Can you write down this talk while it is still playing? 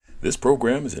This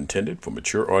program is intended for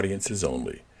mature audiences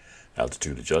only.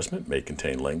 Altitude adjustment may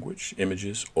contain language,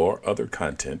 images, or other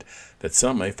content that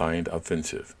some may find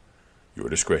offensive. Your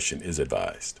discretion is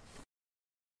advised.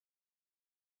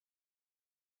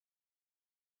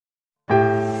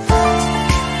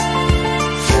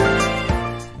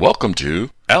 Welcome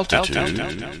to Altitude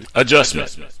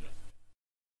Adjustment.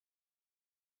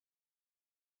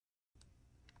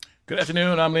 Good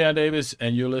afternoon. I'm Leon Davis,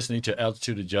 and you're listening to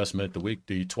Altitude Adjustment,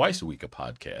 the twice a week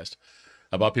podcast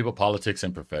about people, politics,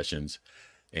 and professions.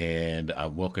 And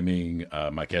I'm welcoming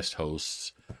my guest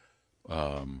hosts,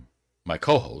 my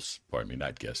co-hosts, pardon me,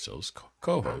 not guest hosts,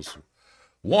 co-hosts,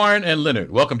 Warren and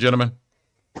Leonard. Welcome, gentlemen.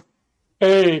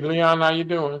 Hey, Leon, how you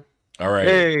doing? All right.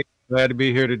 Hey, glad to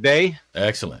be here today.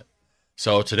 Excellent.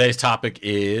 So today's topic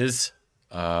is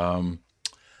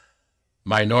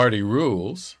minority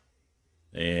rules,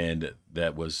 and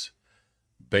that was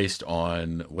based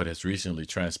on what has recently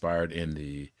transpired in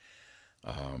the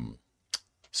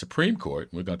Supreme Court.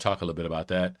 We're going to talk a little bit about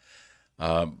that.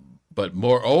 But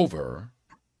moreover,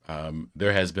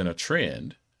 there has been a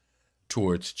trend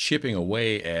towards chipping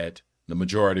away at the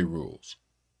majority rules.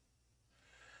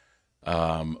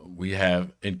 We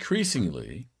have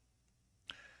increasingly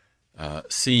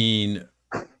seen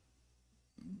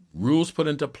rules put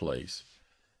into place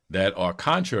that are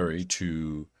contrary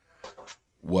to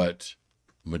what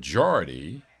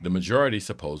the majority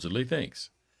supposedly thinks.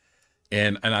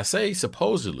 And I say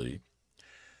supposedly,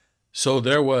 so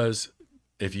there was,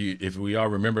 if we all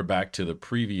remember back to the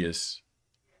previous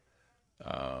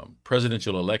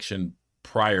presidential election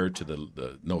prior to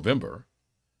the November,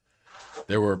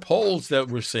 there were polls that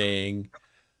were saying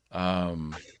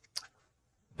that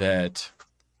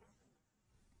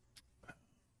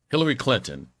Hillary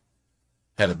Clinton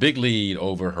had a big lead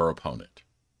over her opponent.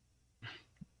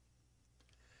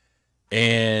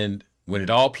 And when it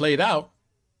all played out,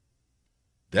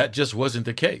 that just wasn't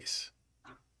the case.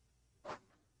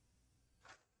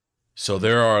 So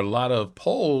there are a lot of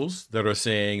polls that are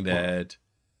saying that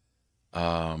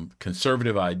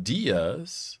conservative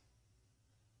ideas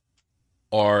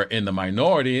are in the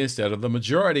minority instead of the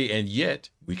majority, and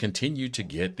yet we continue to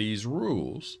get these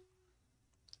rules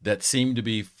that seem to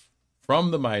be from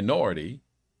the minority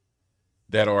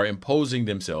that are imposing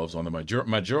themselves on the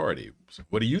majority.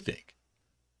 What do you think?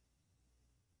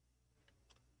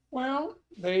 Well,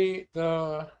 the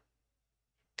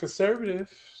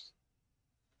conservatives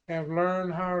have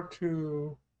learned how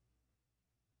to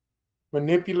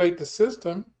manipulate the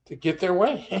system to get their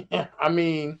way. I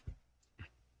mean,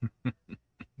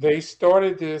 they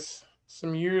started this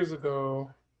some years ago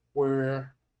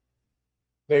where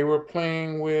they were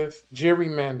playing with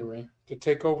gerrymandering to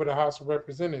take over the House of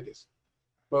Representatives.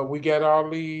 But we got all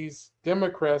these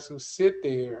Democrats who sit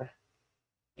there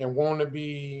and want to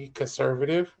be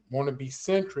conservative, want to be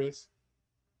centrist,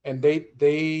 and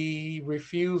they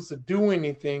refuse to do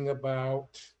anything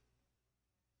about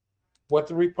what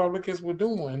the Republicans were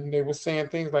doing. They were saying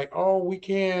things like, "Oh, we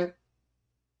can't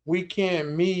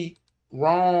meet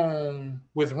wrong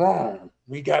with wrong.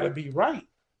 We got to be right."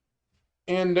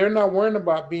 And they're not worrying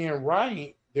about being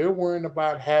right. They're worrying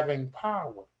about having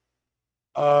power.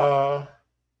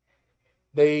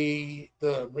 The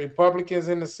Republicans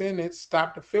in the Senate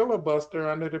stopped the filibuster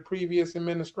under the previous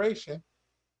administration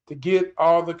to get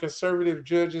all the conservative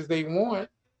judges they want,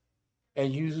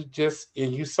 and you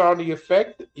saw the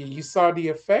effect. You saw the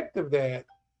effect of that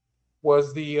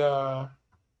was the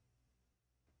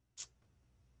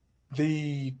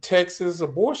Texas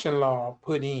abortion law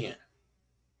put in,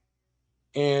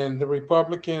 and the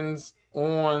Republicans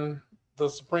on the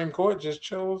Supreme Court just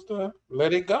chose to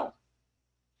let it go.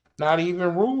 Not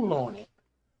even rule on it.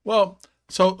 Well,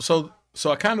 so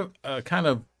I kind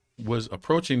of was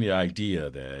approaching the idea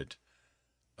that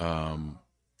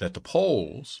that the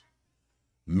polls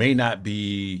may not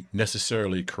be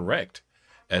necessarily correct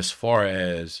as far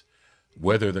as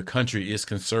whether the country is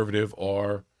conservative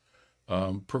or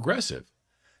progressive,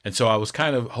 and so I was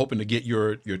kind of hoping to get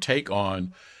your take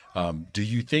on. Do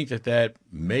you think that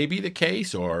may be the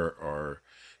case, or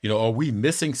are we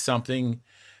missing something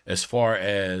as far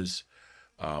as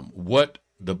what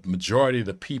the majority of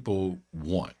the people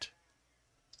want?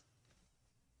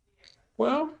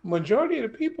 Well, majority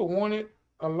of the people wanted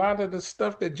a lot of the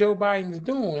stuff that Joe Biden's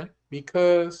doing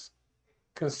because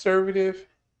conservative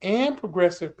and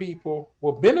progressive people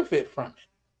will benefit from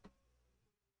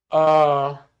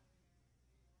it.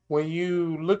 When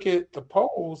you look at the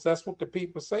polls, that's what the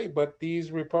people say. But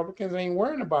these Republicans ain't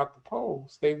worrying about the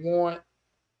polls. They want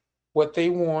what they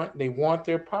want. They want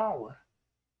their power.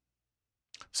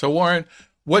 So, Warren,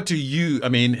 what do you, I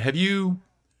mean, have you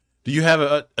Do you have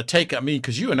a take? I mean,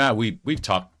 because you and I, we've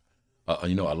talked, a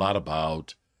lot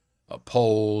about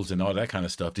polls and all that kind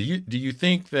of stuff. Do you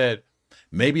think that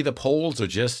maybe the polls are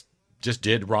just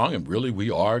dead wrong, and really we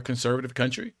are a conservative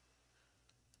country?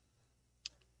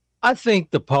 I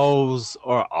think the polls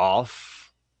are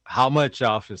off. How much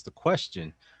off is the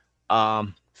question?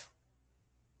 Um,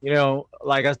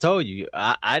 like I told you,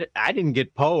 I didn't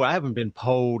get polled. I haven't been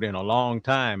polled in a long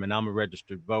time, and I'm a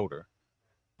registered voter.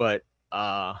 But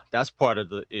that's part of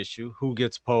the issue: who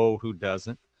gets polled, who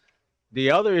doesn't. The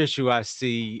other issue I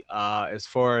see, as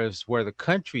far as where the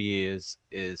country is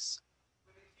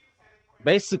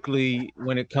basically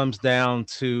when it comes down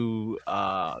to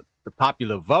the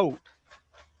popular vote.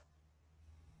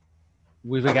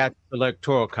 We've got the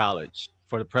electoral college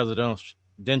for the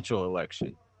presidential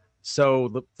election.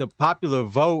 So the popular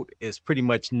vote is pretty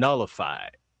much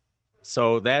nullified.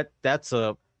 So that's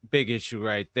a big issue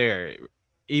right there.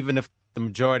 Even if the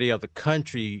majority of the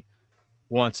country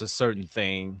wants a certain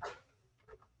thing,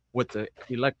 with the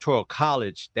electoral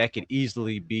college, that could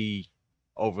easily be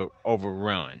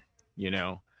overrun, you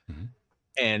know. Mhm.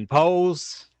 And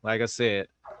polls, like I said,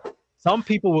 some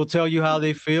people will tell you how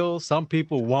they feel, some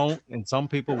people won't, and some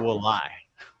people will lie.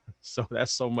 So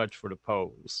that's so much for the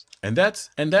polls. And that's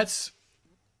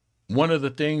one of the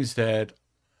things that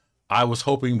I was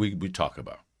hoping we talk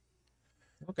about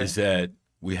Okay. is that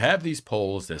we have these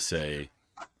polls that say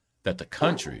that the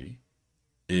country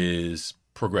is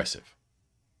progressive.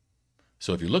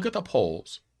 So if you look at the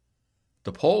polls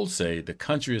say the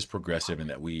country is progressive and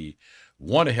that we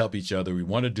want to help each other, we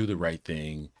want to do the right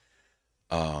thing.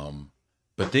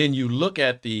 But then you look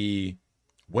at the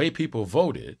way people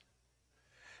voted,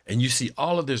 and you see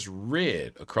all of this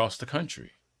red across the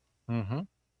country. Mm-hmm.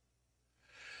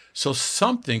 So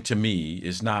something to me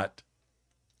is not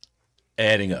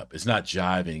adding up. It's not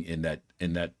jiving in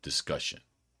that discussion.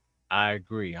 I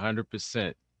agree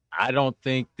 100%. I don't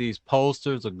think these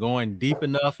posters are going deep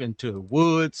enough into the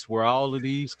woods where all of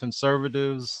these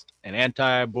conservatives and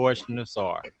anti-abortionists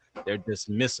are. They're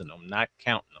dismissing them, not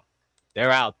counting them.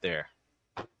 They're out there.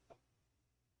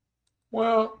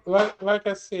 Well, like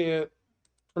I said,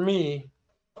 for me,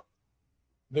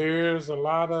 there's a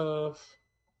lot of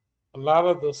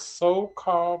the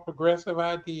so-called progressive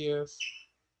ideas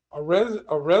are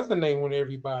resonating with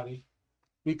everybody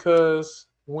because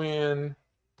when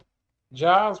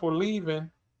jobs were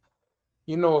leaving,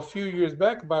 a few years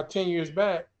back, about 10 years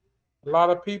back, a lot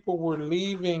of people were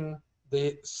leaving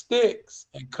the sticks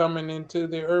and coming into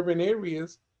the urban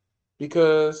areas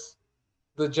because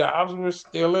the jobs were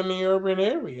still in the urban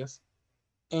areas.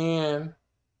 And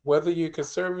whether you're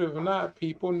conservative or not,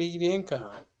 people need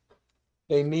income.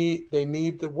 They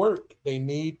need to work. They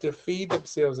need to feed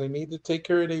themselves. They need to take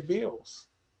care of their bills.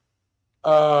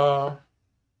 Uh,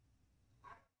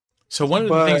 So one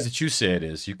of the things but that you said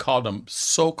is you called them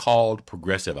so-called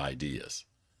progressive ideas.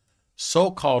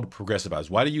 So-called progressive ideas.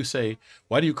 Why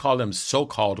do you call them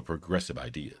so-called progressive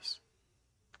ideas?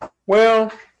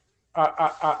 well,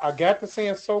 I got to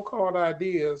saying so-called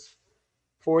ideas.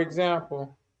 For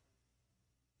example,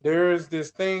 there's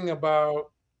this thing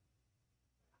about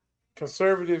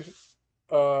conservatives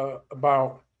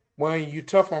about when you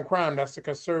tough on crime. That's a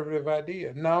conservative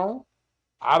idea. No,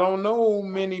 I don't know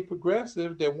many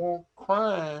progressives that want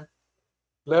crime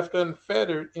left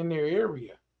unfettered in their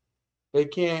area. They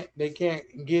can't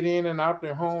get in and out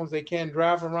their homes. They can't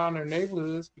drive around their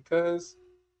neighborhoods because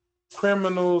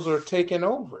criminals are taking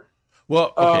over.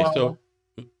 Well, okay, Uh,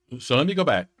 so let me go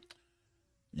back.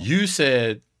 You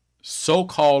said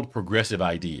so-called progressive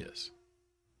ideas.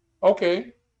 okay,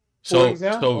 for So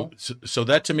example, so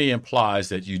that to me implies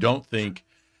that you don't think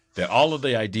that all of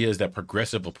the ideas that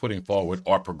progressive are putting forward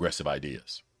are progressive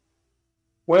ideas.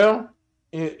 well,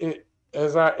 it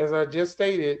as I just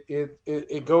stated,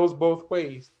 it goes both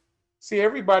ways. See,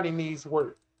 everybody needs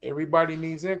work. Everybody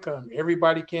needs income.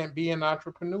 Everybody can't be an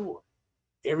entrepreneur.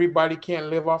 Everybody can't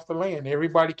live off the land.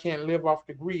 Everybody can't live off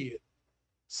the grid.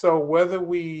 So whether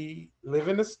we live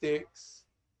in the sticks,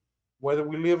 whether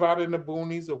we live out in the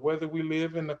boonies, or whether we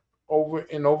live in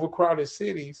overcrowded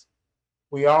cities,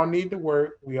 we all need to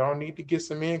work. We all need to get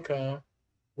some income.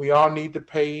 We all need to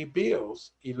pay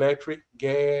bills, electric,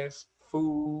 gas,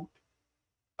 food.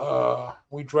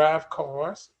 We drive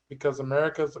cars because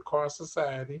America is a car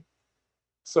society.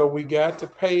 So we got to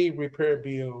pay repair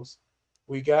bills.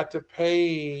 We got to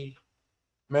pay.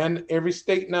 Man, every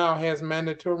state now has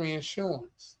mandatory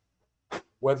insurance,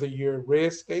 whether you're a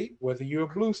red state, whether you're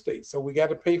a blue state. So we got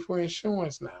to pay for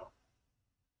insurance now.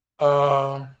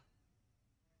 Uh,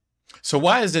 So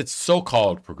why is it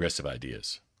so-called progressive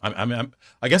ideas? I mean,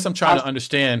 I guess I'm trying I to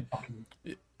understand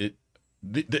it.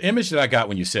 the image that I got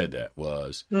when you said that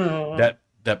was Mhm.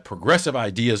 that progressive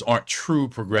ideas aren't true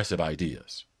progressive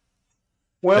ideas.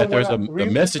 Well, That there's a the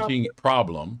reason messaging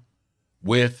problem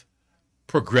with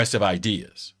progressive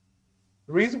ideas.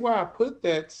 the reason why I put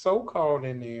that so-called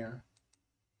in there,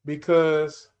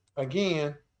 because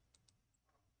again,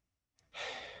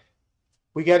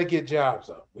 we got to get jobs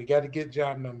up. We got to get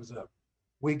job numbers up.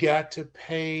 We got to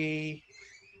pay,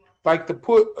 like the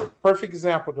put a perfect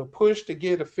example, the push to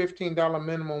get a $15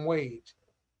 minimum wage.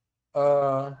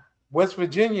 West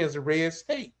Virginia is a red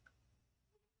state.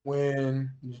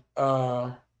 When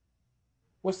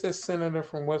what's that senator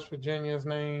from West Virginia's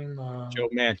name? Joe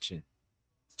Manchin.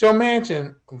 Joe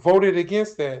Manchin voted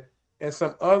against that, and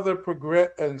some other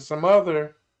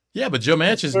Yeah, but Joe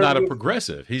Manchin's not a conservative.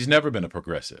 progressive. He's never been a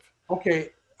progressive. Okay,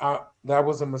 that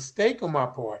was a mistake on my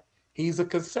part. He's a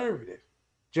conservative.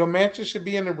 Joe Manchin should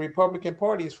be in the Republican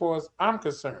Party as far as I'm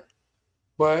concerned,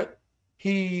 but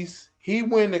he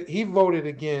voted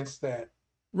against that.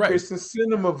 Right. Kristen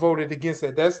Sinema voted against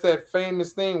that. That's that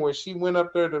famous thing where she went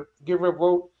up there to give her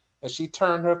vote and she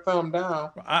turned her thumb down.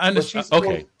 I understand.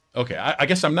 Okay. Okay. I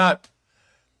guess I'm not.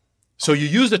 So you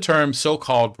use the term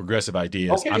so-called progressive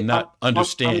ideas. Okay, I'm not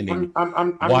understanding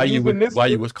why you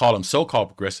would call them so-called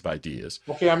progressive ideas.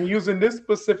 Okay, I'm using this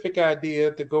specific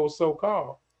idea to go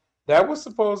so-called. That was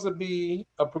supposed to be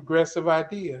a progressive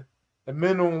idea, the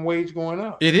minimum wage going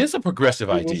up. It is a progressive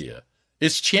idea.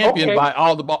 It's championed by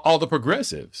all the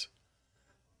progressives.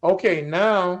 Okay,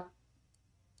 now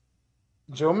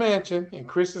Joe Manchin and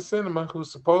Kristen Sinema,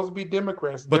 who's supposed to be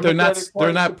Democrats, but they're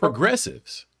not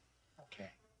progressives.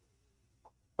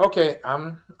 Okay,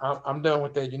 I'm done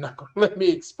with that. You're not gonna let me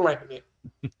explain it.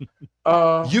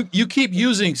 You keep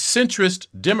using centrist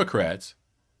Democrats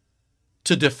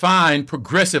to define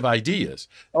progressive ideas.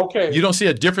 Okay. You don't see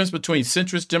a difference between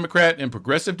centrist Democrat and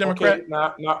progressive Democrat? Okay,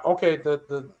 now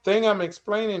the thing I'm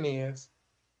explaining is,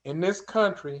 in this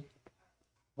country,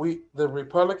 the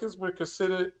Republicans were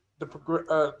considered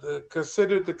the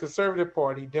conservative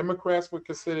party. Democrats were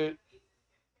considered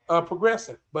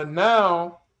progressive. But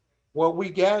now what we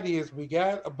got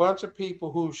a bunch of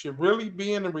people who should really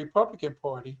be in the Republican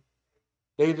Party.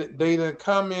 They done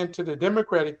come into the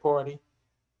Democratic Party,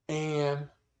 and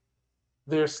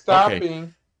they're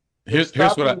stopping. Okay. Here's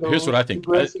what I think.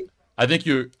 I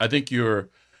think you're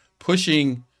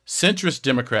pushing centrist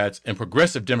Democrats and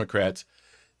progressive Democrats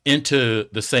into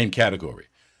the same category.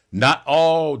 Not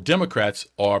all Democrats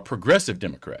are progressive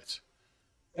Democrats.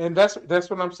 And that's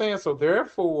what I'm saying. So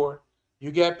therefore,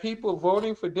 you got people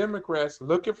voting for Democrats,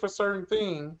 looking for certain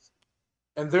things,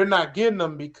 and they're not getting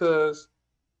them because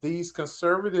these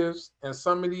conservatives and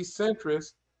some of these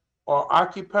centrists are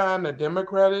occupying the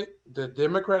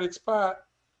Democratic spot,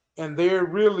 and they're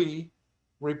really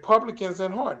Republicans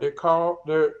in heart. They call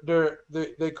them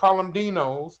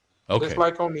Dinos. Okay. Just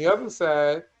like on the other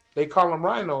side, they call them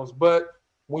rhinos. But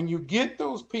when you get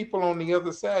those people on the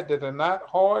other side that are not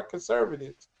hard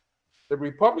conservatives, the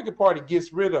Republican Party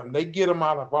gets rid of them. They get them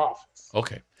out of office.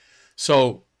 Okay,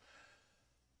 so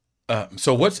I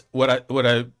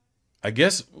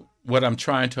guess what I'm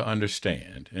trying to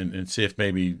understand and see if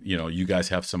maybe you guys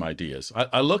have some ideas.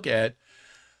 I look at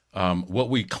what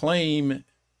we claim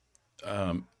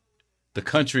the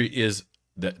country is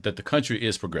that the country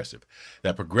is progressive,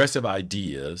 that progressive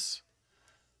ideas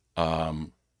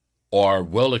are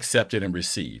well accepted and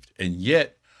received, and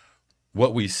yet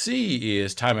what we see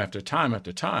is time after time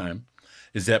after time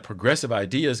is that progressive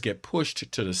ideas get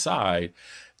pushed to the side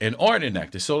and aren't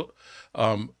enacted. So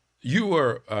you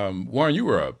were, Warren, you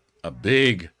were a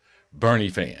big Bernie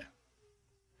fan.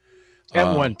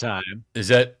 At one time. Is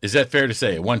that fair to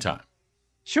say at one time?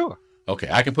 Sure. Okay,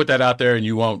 I can put that out there and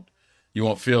you won't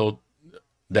feel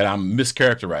that I'm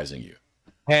mischaracterizing you.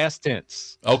 Past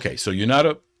tense. Okay,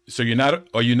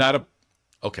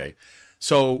 okay.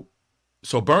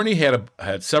 So Bernie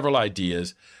had several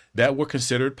ideas that were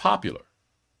considered popular.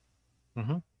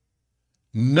 Mm-hmm.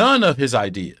 None of his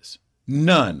ideas,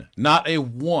 none, not a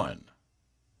one,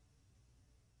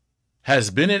 has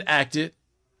been enacted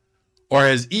or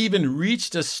has even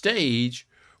reached a stage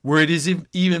where it has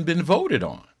even been voted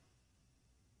on.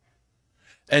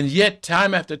 And yet,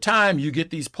 time after time, you get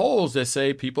these polls that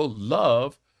say people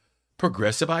love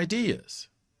progressive ideas.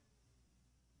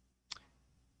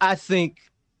 I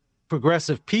think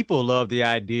progressive people love the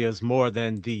ideas more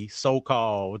than the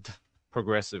so-called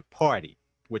progressive party,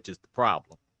 which is the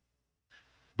problem.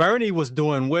 Bernie was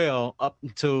doing well up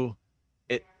until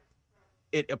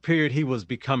it appeared he was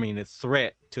becoming a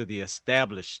threat to the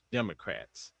established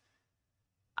Democrats.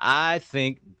 I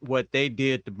think what they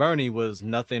did to Bernie was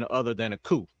nothing other than a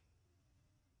coup.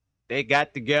 They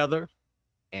got together,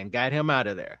 and got him out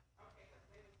of there.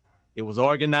 It was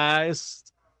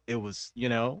organized. It was,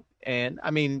 and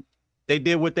I mean, they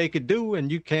did what they could do,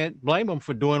 and you can't blame them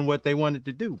for doing what they wanted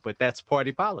to do. But that's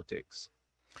party politics.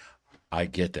 I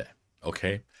get that.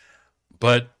 Okay.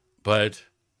 But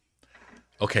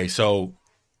okay, so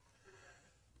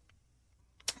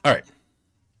all right.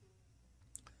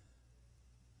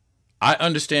 I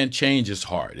understand change is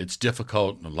hard. It's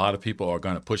difficult. A lot of people are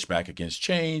going to push back against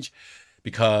change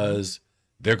because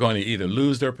they're going to either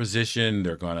lose their position,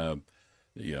 they're going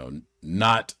to,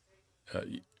 not,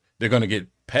 they're going to get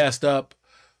passed up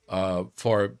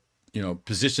for,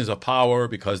 positions of power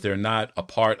because they're not a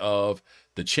part of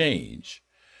the change.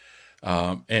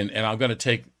 And I'm going to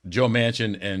take Joe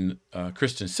Manchin and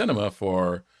Kyrsten Sinema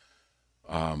for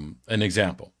an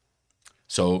example.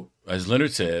 So as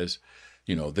Leonard says,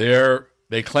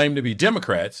 they claim to be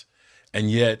Democrats, and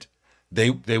yet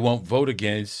they won't vote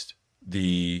against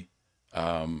the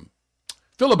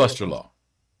filibuster law.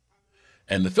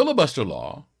 And the filibuster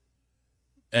law,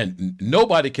 and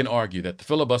nobody can argue that the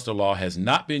filibuster law has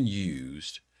not been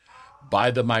used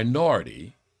by the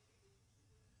minority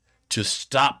to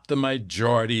stop the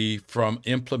majority from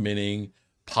implementing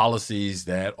policies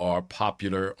that are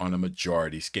popular on a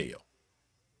majority scale.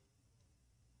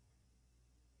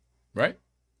 Right?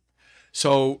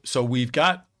 So we've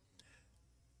got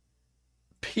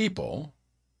people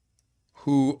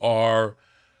who are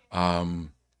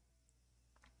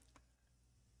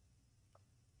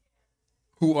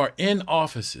in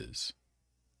offices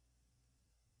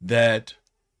that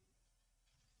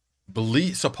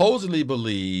supposedly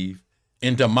believe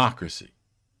in democracy.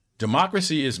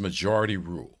 Democracy is majority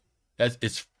rule.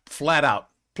 It's flat out,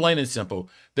 plain and simple.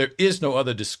 There is no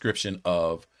other description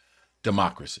of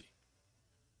democracy.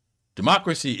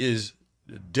 Democracy is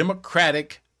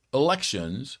democratic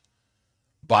elections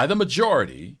by the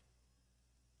majority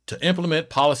to implement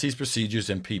policies, procedures,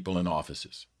 and people in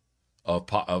offices of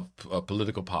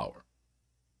political power.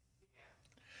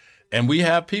 And we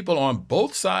have people on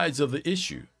both sides of the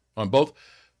issue, on both.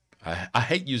 I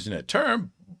hate using that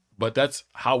term, but that's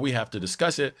how we have to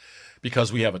discuss it,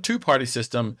 because we have a two-party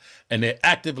system, and they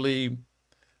actively,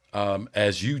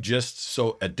 as you just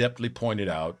so adeptly pointed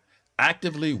out,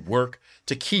 actively work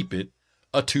to keep it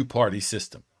a two-party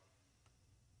system.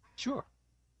 Sure.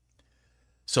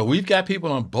 So we've got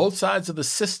people on both sides of the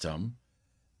system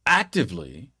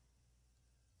actively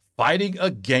fighting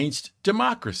against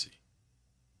democracy.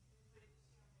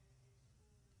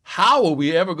 How are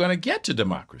we ever going to get to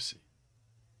democracy?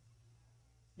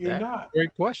 You're not.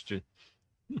 Great question.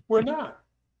 We're not.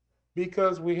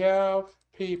 Because we have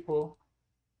people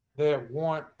that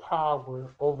want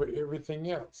power over everything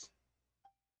else.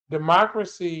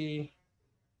 Democracy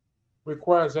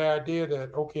requires the idea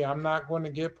that, okay, I'm not going to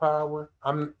get power.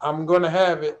 I'm going to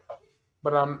have it,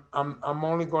 but I'm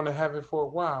only going to have it for a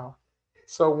while.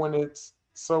 So when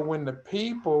the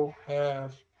people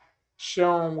have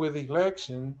shown with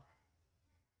election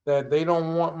that they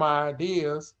don't want my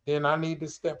ideas, then I need to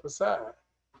step aside.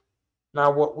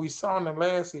 Now, what we saw in the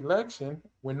last election,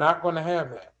 we're not going to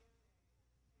have that.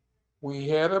 We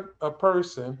had a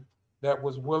person that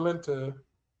was willing to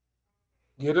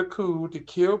get a coup to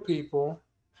kill people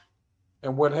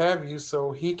and what have you,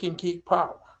 so he can keep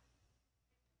power.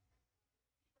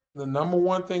 The number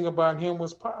one thing about him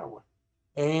was power.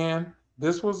 And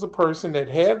this was the person that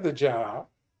had the job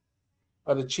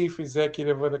of the chief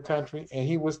executive of the country, and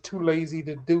he was too lazy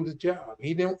to do the job.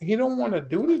 He don't want to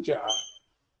do the job.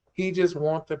 He just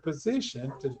wants the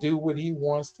position to do what he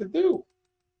wants to do.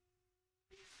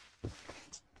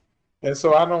 And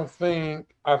so I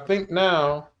think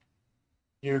now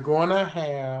you're going to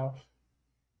have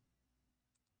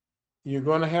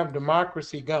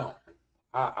democracy gone.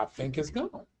 I think it's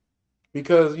gone.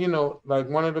 Because, like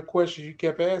one of the questions you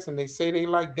kept asking, they say they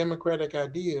like democratic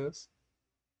ideas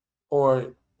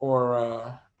or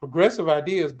progressive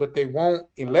ideas, but they won't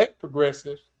elect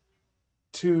progressives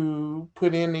to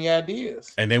put in the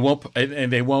ideas. And they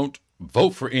won't vote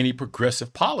for any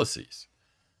progressive policies.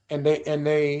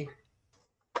 Well,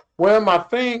 I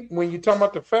think when you're talking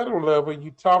about the federal level,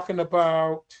 you're talking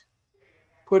about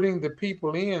putting the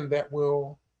people in that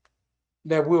will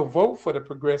vote for the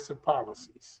progressive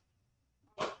policies.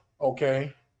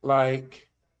 Okay, like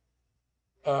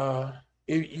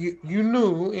if you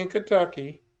knew in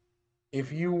Kentucky,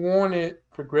 if you wanted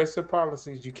progressive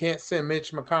policies, you can't send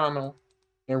Mitch McConnell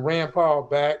and Rand Paul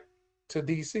back to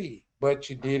D.C., but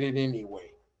you did it anyway.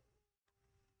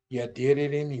 You did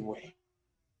it anyway.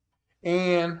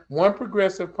 And one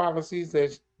progressive policies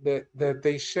that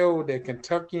they showed that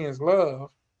Kentuckians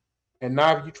love, and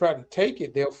now if you try to take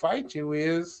it, they'll fight you,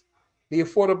 is the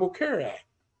Affordable Care Act.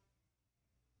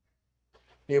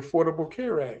 The Affordable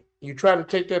Care Act. You try to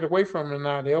take that away from them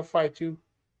now, they'll fight you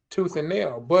tooth and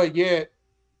nail. But yet,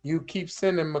 you keep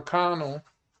sending McConnell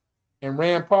and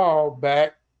Rand Paul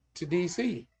back to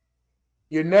D.C.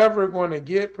 You're never going to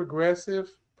get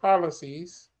progressive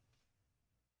policies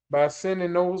by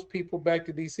sending those people back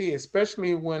to D.C.,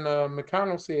 especially when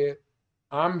McConnell said,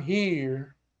 I'm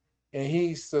here, and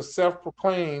he's the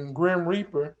self-proclaimed Grim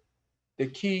Reaper to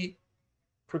keep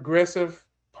progressive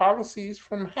policies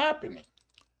from happening.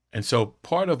 And so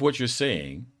part of what you're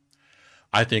saying,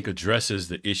 I think, addresses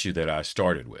the issue that I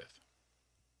started with.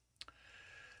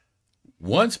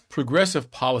 Once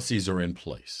progressive policies are in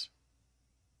place,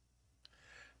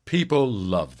 people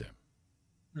love them.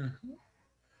 Mm-hmm.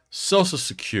 Social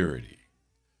Security,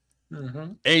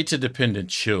 Mm-hmm. aid to dependent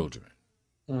children,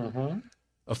 Mm-hmm.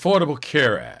 Affordable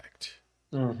Care Act.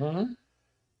 Mm-hmm.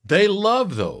 They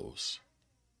love those,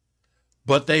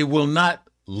 but they will not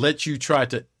let you try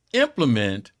to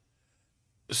implement.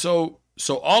 So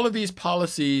all of these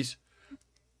policies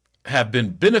have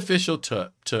been beneficial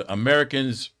to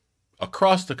Americans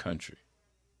across the country.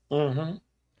 Mm-hmm.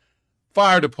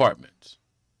 Fire departments,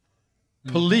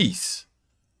 police,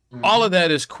 all of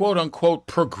that is quote unquote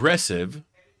progressive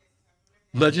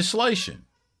legislation.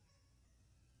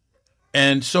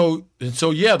 And so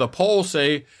yeah, the polls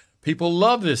say people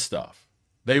love this stuff.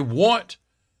 They want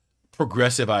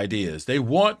progressive ideas. They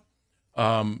want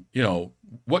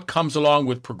what comes along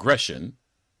with progression.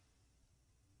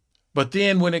 But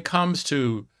then when it comes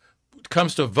to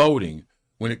voting,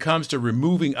 when it comes to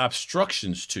removing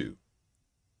obstructions to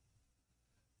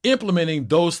implementing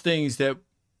those things that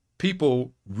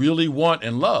people really want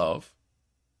and love,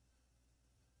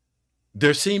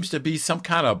 there seems to be some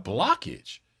kind of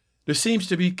blockage. There seems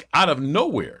to be out of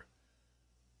nowhere.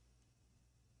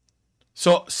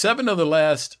 So 7 of the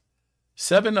last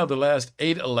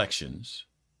 8 elections,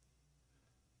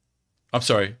 I'm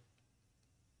sorry,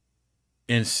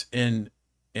 in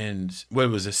what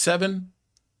was it, 7?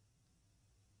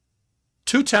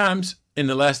 2 times in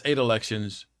the last 8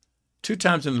 elections,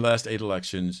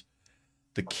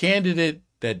 the candidate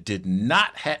that did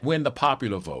not win the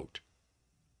popular vote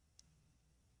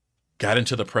got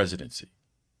into the presidency.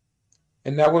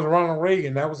 And that was Ronald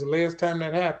Reagan. That was the last time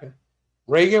that happened.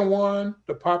 Reagan won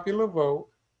the popular vote,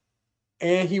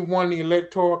 and he won the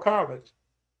Electoral College.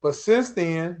 But since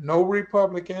then, no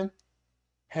Republican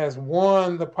has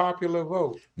won the popular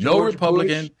vote. No George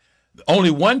Republican. Bush,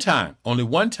 Only one time.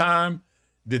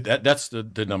 That's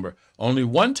the number. Only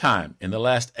one time in the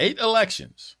last 8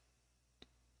 elections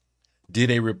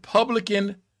did a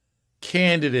Republican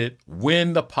candidate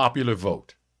win the popular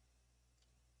vote.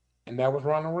 and that was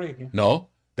Ronald Reagan. No,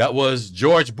 that was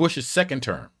George Bush's second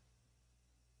term.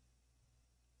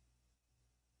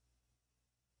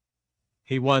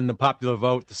 He won the popular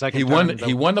vote the second He time. won.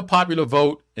 He won the popular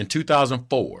vote in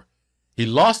 2004. He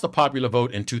lost the popular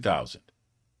vote in 2000.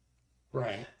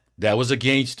 Right. That was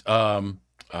against Gore.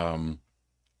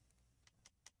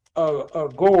 Al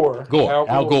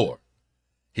Gore.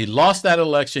 He lost that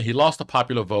election. He lost the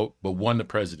popular vote, but won the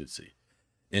presidency.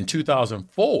 In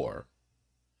 2004,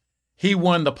 he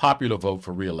won the popular vote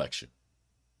for re-election.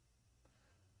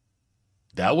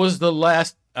 That was the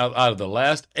last, out of the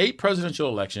last 8 presidential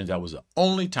elections, that was the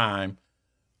only time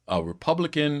a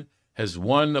Republican has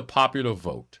won the popular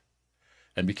vote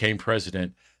and became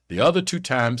president. The other 2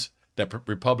 times that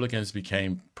Republicans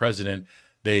became president,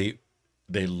 they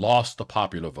lost the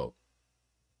popular vote.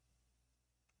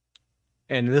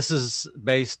 And this is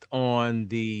based on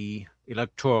the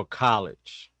Electoral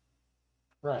College.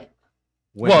 Right.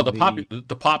 Well,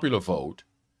 the popular vote.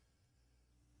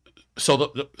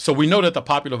 So so we know that the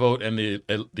popular vote and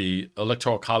the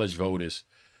Electoral College vote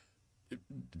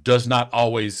does not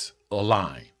always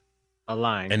align. And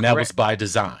Correct. that was by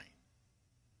design.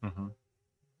 Mm-hmm.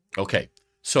 Okay.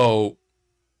 So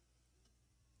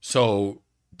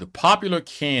the popular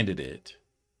candidate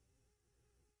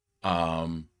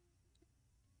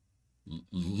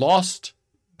lost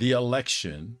the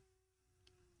election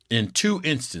in 2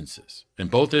 instances. In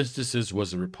both instances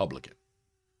was a Republican.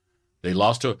 They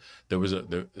lost to,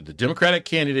 the Democratic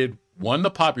candidate won the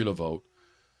popular vote,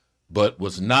 but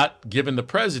was not given the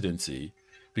presidency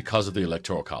because of the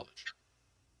Electoral College.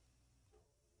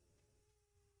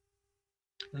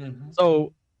 Mm-hmm.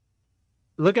 So,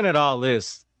 looking at all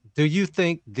this, do you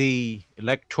think the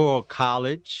Electoral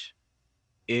College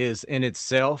is in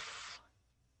itself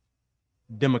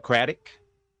democratic?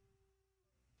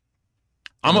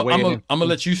 I'm gonna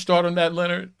let you start on that,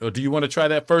 Leonard. Or do you want to try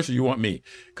that first, or you want me?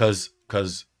 Because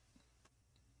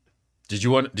did you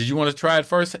want to try it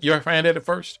first? Your hand at it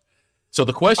first. So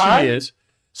the question I is,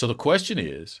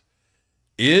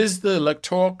 is the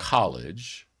Electoral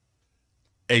College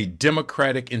a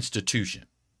democratic institution?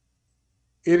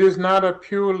 it is not a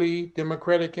purely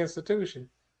democratic institution,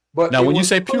 but Now, it when you was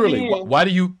say put purely, in. why do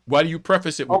you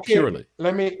preface it with Okay, purely?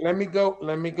 let me go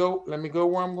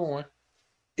where I'm going.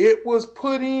 It was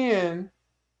put in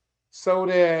so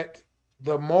that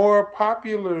the more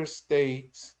popular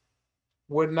states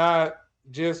would not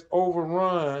just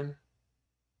overrun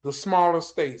the smaller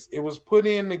states. It was put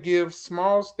in to give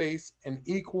small states an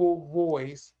equal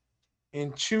voice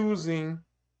in choosing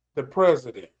the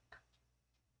president.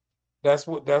 That's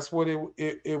what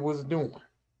it was doing.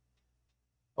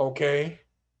 Okay.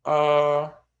 Uh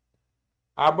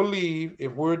I believe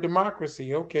if we're a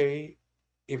democracy, okay,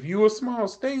 if you're a small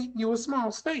state, you're a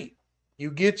small state.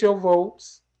 You get your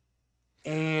votes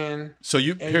and So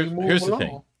you move here's the thing,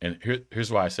 along. and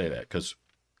here's why I say that,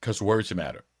 because words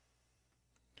matter.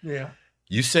 Yeah.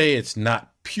 You say it's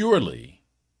not purely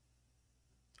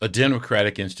a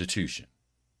democratic institution.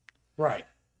 Right.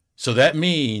 So that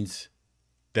means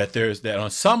that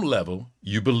on some level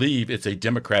you believe it's a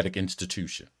democratic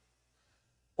institution.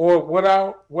 Or what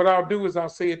I'll do is I'll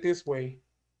say it this way.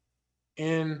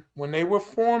 When they were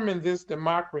forming this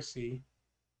democracy,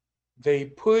 they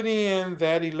put in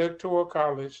that electoral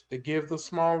college to give the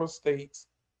smaller states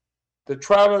to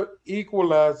try to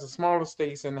equalize the smaller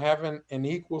states and having an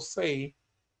equal say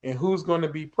in who's going to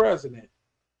be president.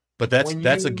 But When you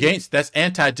that's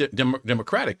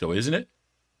anti-democratic though, isn't it?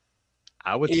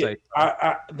 I would say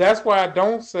that's why I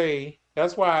don't say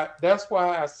that's why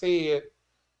I said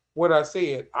what I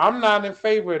said. I'm not in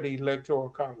favor of the electoral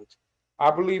college.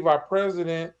 I believe our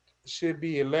president should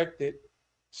be elected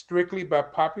strictly by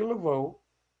popular vote,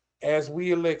 as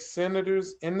we elect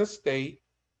senators in the state,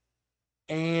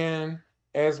 and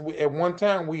as we at one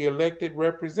time we elected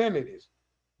representatives.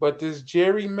 But this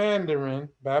gerrymandering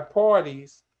by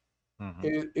parties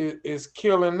is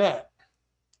killing that.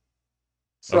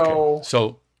 So Okay.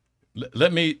 So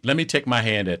let me take my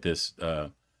hand at this.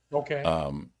 okay.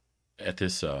 At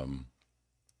this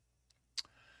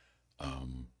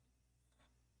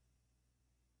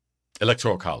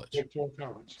electoral college, Electoral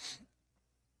college.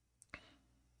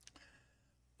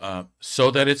 so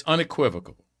that it's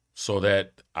unequivocal, so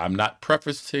that I'm not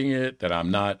prefacing it, that I'm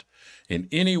not in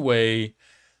any way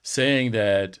saying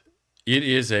that it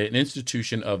is an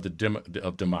institution of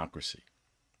of democracy.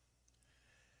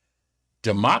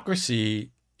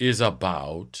 Democracy is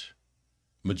about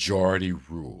majority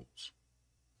rules.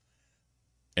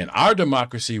 In our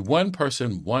democracy, one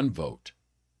person, one vote,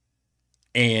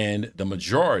 and the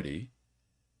majority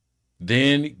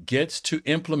then gets to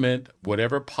implement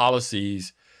whatever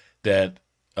policies that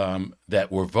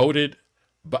that were voted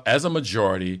as a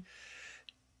majority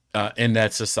in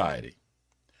that society.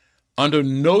 Under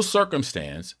no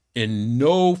circumstance, in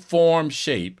no form,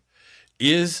 shape,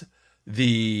 is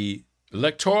the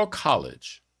Electoral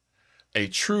College a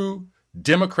true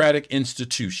democratic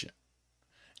institution.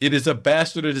 It is a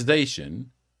bastardization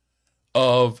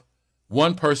of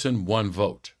one person, one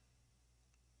vote.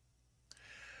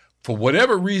 For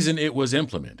whatever reason it was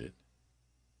implemented,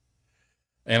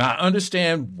 and I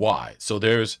understand why. So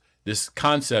there's this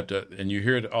concept, and you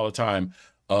hear it all the time,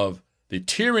 of the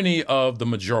tyranny of the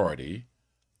majority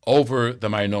over the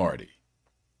minority.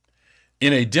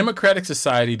 In a democratic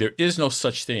society, there is no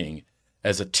such thing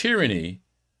as a tyranny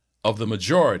of the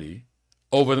majority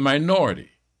over the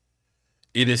minority.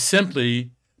 It is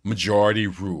simply majority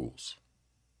rules.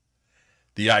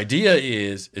 The idea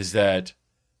is that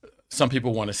some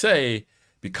people want to say,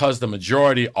 because the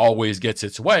majority always gets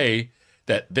its way,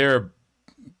 that they're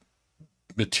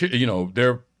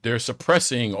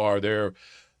suppressing, or they're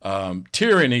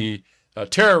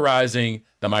terrorizing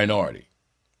the minority.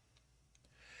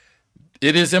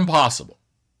 It is impossible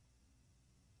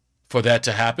for that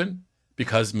to happen,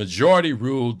 because majority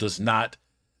rule does not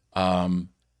define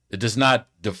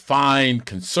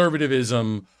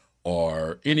conservatism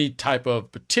or any type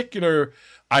of particular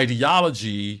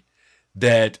ideology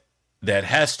that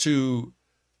has to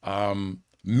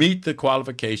meet the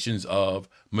qualifications of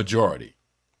majority.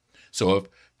 So if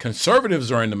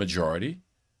conservatives are in the majority,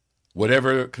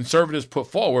 whatever conservatives put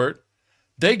forward,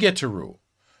 they get to rule.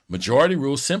 Majority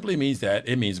rule simply means that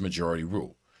it means majority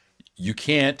rule. You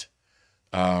can't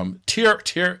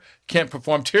can't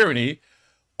perform tyranny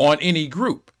on any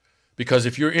group, because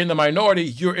if you're in the minority,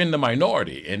 you're in the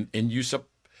minority, and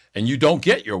you don't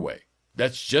get your way.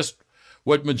 That's just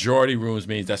what majority rules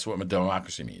means. That's what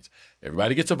democracy means.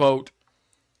 Everybody gets a vote,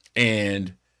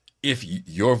 and if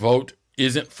your vote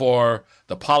isn't for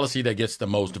the policy that gets the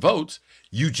most votes,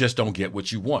 you just don't get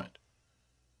what you want.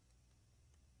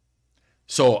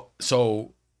 So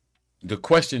the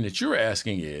question that you're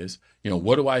asking is,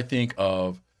 what do I think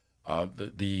of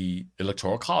the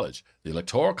Electoral College? The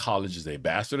Electoral College is a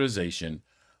bastardization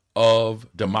of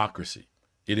democracy.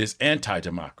 It is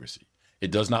anti-democracy.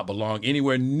 It does not belong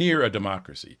anywhere near a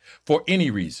democracy for any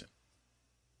reason.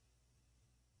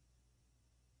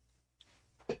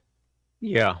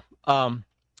 Yeah.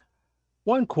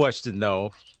 One question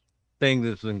though, thing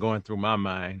that's been going through my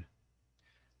mind.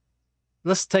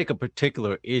 Let's take a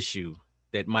particular issue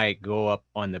that might go up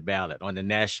on the ballot, on the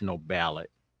national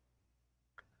ballot.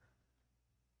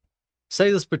 Say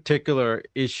this particular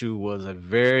issue was a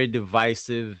very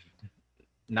divisive,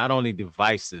 not only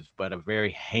divisive, but a very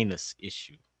heinous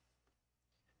issue.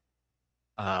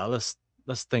 Let's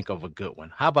think of a good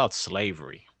one. How about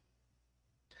slavery?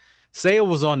 Say it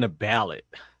was on the ballot.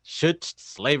 Should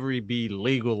slavery be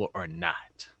legal or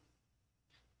not?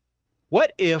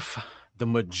 What if the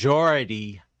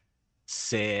majority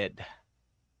said,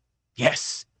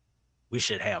 yes, we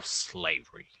should have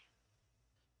slavery?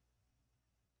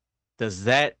 Does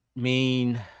that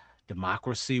mean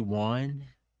democracy won?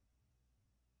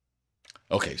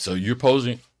 Okay, so you're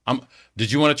posing.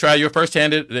 Did you want to try your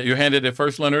handed at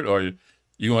first, Leonard, or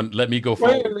you want to let me go Go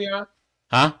forward? ahead, Leon.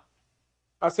 Huh?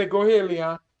 I said, go ahead,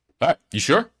 Leon. All right. You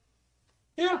sure?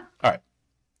 Yeah. All right.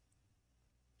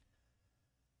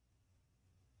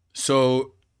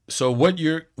 So what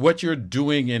you're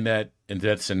doing in that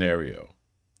scenario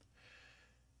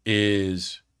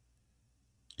is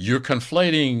you're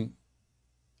conflating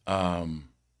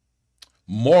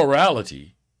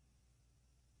morality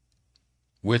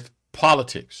with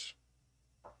politics.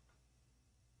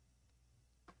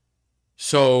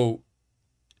 So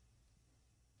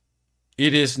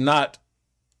it is not.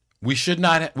 We should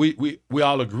not. We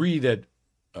all agree that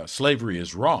slavery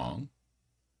is wrong.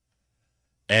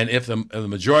 And if the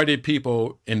majority of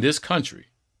people in this country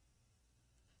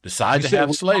decide to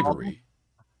have slavery,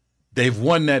 they've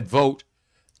won that vote,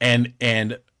 and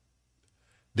then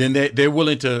they're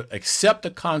willing to accept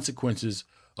the consequences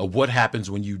of what happens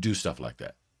when you do stuff like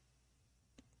that.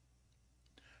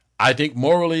 I think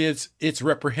morally it's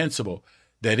reprehensible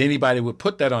that anybody would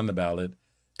put that on the ballot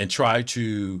and try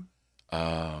to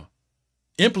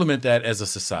implement that as a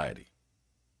society.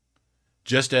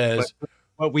 Just as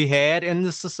what we had in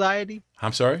the society?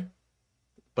 I'm sorry?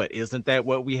 But isn't that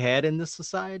what we had in the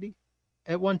society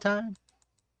at one time?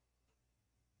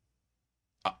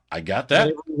 I got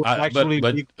that.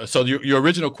 So your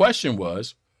original question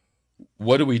was,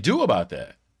 what do we do about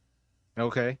that?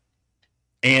 Okay.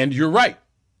 And you're right.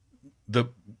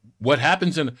 What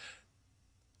happens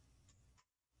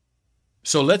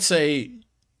so let's say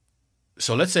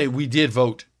we did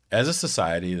vote as a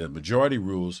society, the majority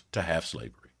rules to have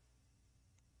slavery.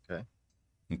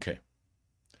 Okay.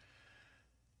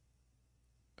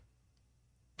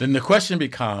 Then the question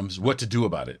becomes what to do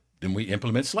about it. Then we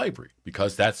implement slavery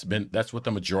because that's what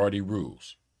the majority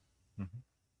rules. Mm-hmm.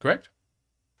 Correct?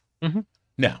 Mm-hmm.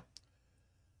 Now,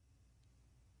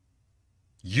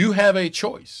 you have a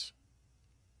choice.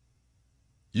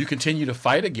 You continue to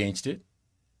fight against it.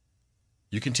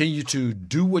 You continue to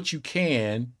do what you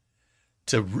can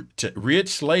to rid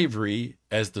slavery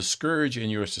as the scourge in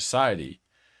your society.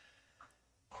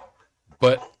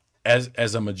 But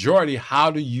as a majority, how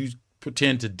do you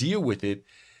pretend to deal with it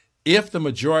if the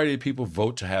majority of people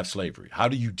vote to have slavery? How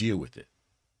do you deal with it?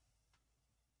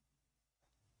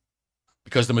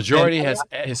 Because the majority has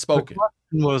spoken. The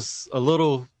question was a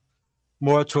little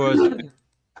more towards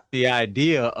the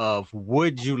idea of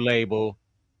would you label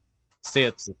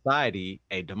said society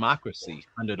a democracy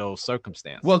under those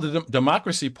circumstances? Well, the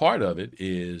democracy part of it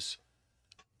is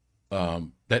that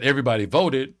everybody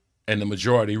voted and the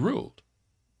majority ruled.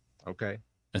 Okay.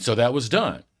 And so that was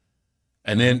done.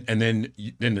 And then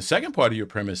the second part of your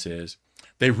premise is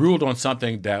they ruled on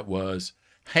something that was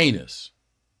heinous.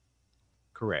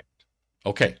 Correct.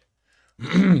 Okay.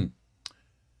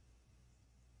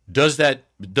 Does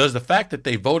the fact that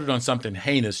they voted on something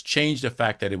heinous change the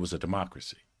fact that it was a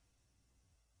democracy?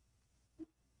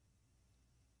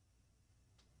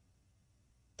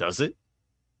 Does it?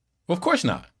 Well, of course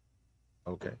not.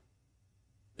 Okay.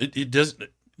 It does.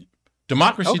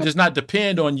 Democracy does not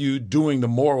depend on you doing the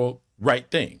moral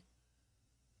right thing.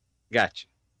 Gotcha.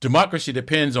 Democracy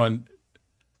depends on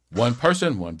one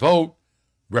person, one vote,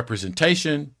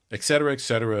 representation, et cetera, et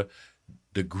cetera.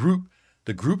 The group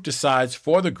decides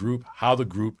for the group how the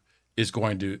group is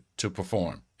going to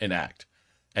perform and act.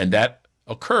 And that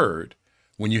occurred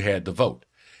when you had the vote.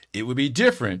 It would be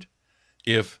different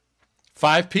if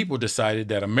 5 people decided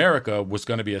that America was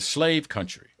going to be a slave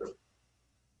country.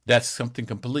 That's something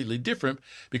completely different,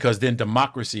 because then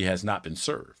democracy has not been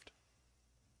served.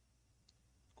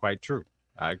 Quite true.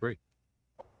 I agree.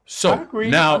 So I agree.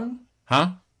 now,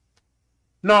 huh?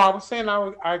 No, I was saying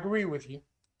I agree with you.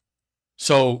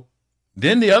 So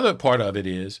then the other part of it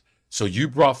is, so you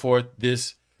brought forth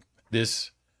this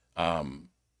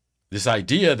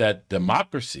idea that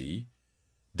democracy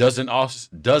doesn't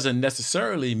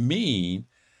necessarily mean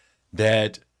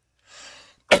that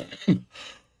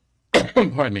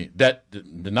pardon me, that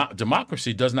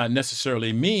democracy does not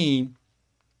necessarily mean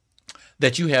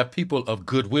that you have people of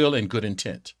goodwill and good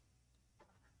intent.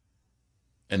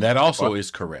 And that also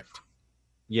is correct.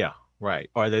 Yeah, right.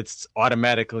 Or that's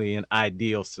automatically an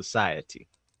ideal society.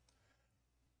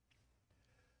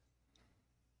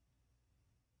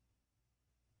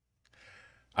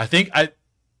 I'm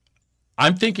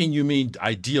thinking you mean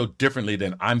ideal differently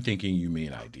than I'm thinking you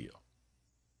mean ideal.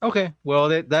 Okay, well,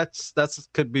 that's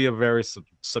could be a very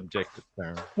subjective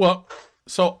term. Well,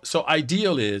 so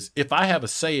ideal is if I have a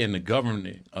say in the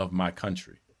governing of my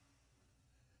country,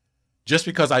 just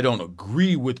because I don't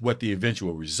agree with what the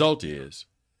eventual result is,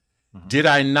 did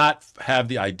I not have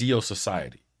the ideal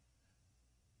society?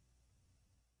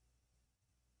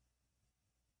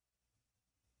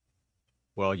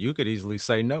 Well, you could easily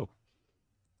say no.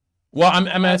 Well,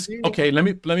 I'm asking. Okay, let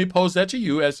me pose that to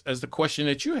you as the question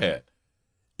that you had.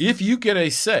 If you get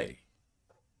a say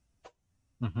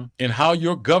in how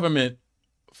your government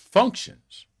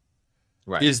functions,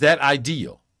 Right. Is that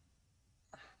ideal?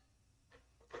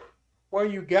 Well,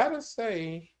 you gotta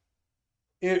say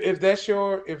if that's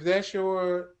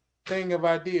your thing of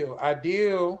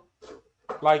ideal,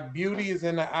 like beauty is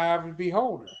in the eye of the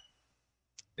beholder.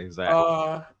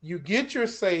 Exactly. You get your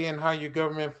say in how your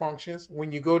government functions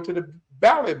when you go to the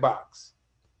ballot box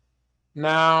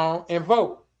now and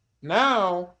vote.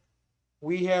 Now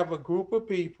we have a group of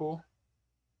people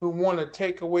who want to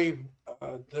take away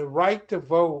the right to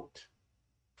vote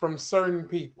from certain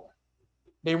people.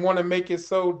 They want to make it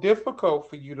so difficult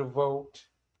for you to vote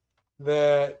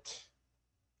that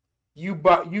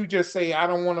you just say, I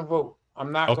don't want to vote.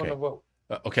 I'm not going to vote.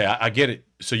 Okay, I get it.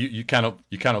 So you kind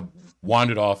of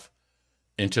wandered off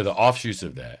into the offshoots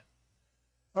of that.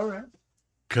 All right.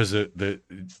 Because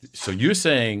so you're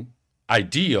saying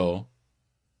ideal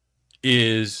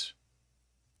is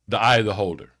the eye of the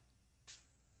holder.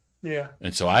 Yeah.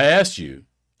 And so I asked you,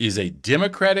 is a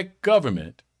democratic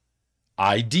government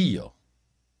ideal?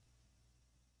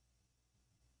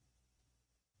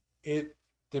 It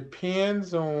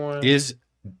depends on Is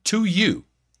the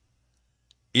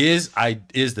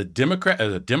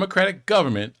democratic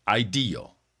government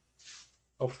ideal?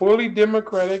 A fully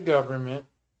democratic government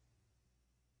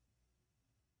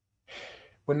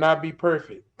would not be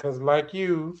perfect because, like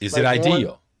you, is like it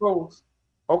ideal?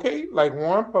 Like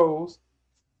Warren posed,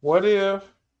 what if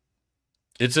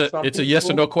it's a yes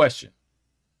or no question?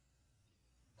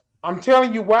 I'm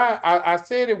telling you why. I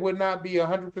said it would not be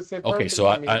 100% perfect. Okay, so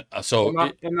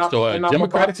a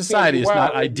democratic society is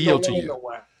not ideal to you.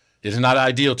 It's not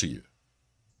ideal to you.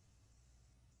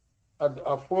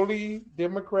 A fully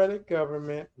democratic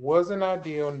government wasn't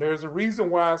ideal, and there's a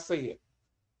reason why I say it.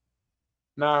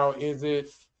 Now, does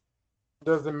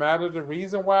it matter the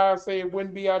reason why I say it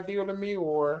wouldn't be ideal to me,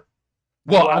 or?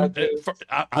 Well,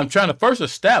 I'm trying to first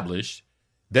establish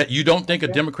that you don't think a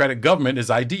democratic government is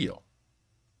ideal.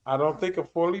 I don't think a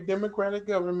fully democratic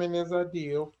government is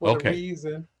ideal for the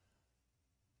reason,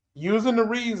 using the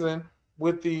reason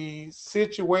with the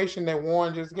situation that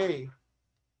Warren just gave.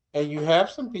 And you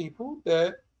have some people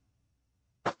that.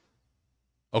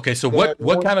 Okay, so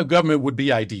what kind of government would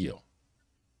be ideal?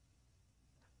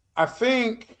 I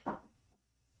think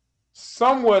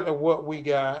somewhat of what we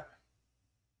got,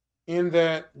 in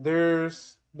that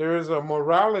there's a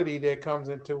morality that comes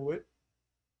into it.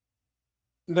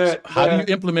 How do you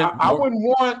implement? I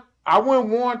wouldn't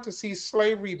want to see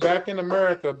slavery back in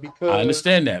America because I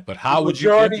understand that, but how would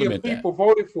you implement that? The majority of people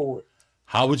voted for it.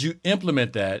 How would you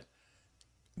implement that?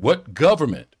 What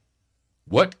government?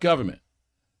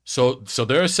 So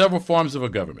there are several forms of a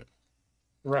government.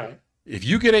 Right. If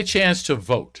you get a chance to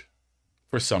vote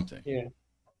for something,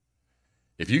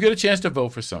 if you get a chance to vote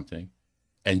for something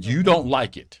and you don't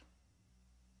like it,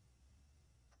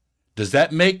 does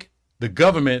that make the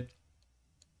government,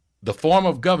 the form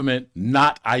of government,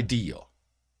 not ideal?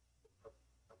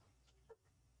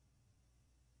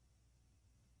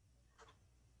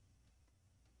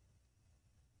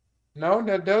 No,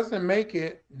 that doesn't make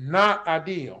it not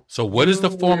ideal. So what is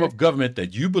the form of government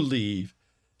that you believe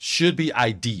should be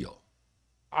ideal?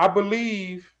 I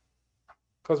believe,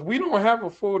 because we don't have a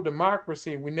full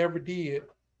democracy, we never did.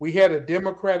 We had a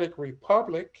democratic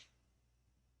republic,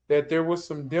 that there was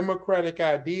some democratic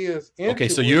ideas into Okay,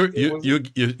 so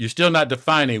you're still not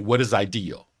defining what is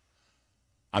ideal.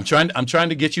 I'm trying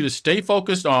to get you to stay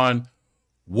focused on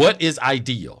what is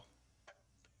ideal.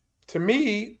 To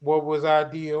me, what was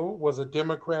ideal was a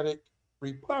democratic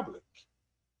republic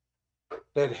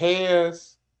that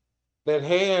has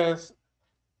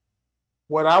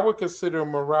what I would consider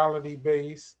morality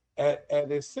based at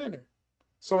its center.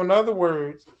 So, in other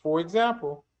words, for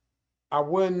example, I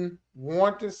wouldn't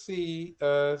want to see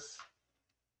us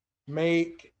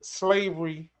make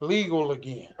slavery legal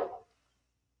again.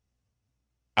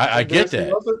 I get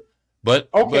that, but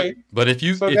okay, but if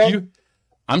you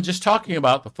I'm just talking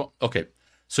about okay.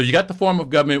 So you got the form of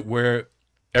government where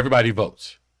everybody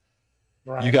votes.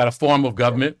 right. You got a form of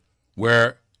government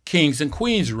where kings and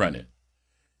queens run it.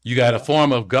 You got a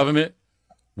form of government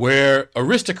where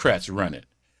aristocrats run it.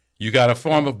 You got a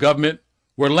form of government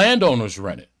where landowners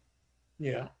run it.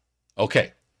 Yeah.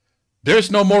 Okay.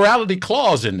 There's no morality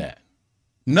clause in that.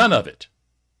 None of it.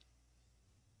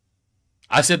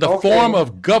 I said the form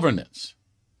of governance.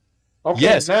 Okay,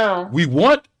 yes, now we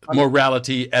want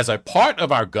morality as a part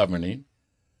of our governing,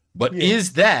 but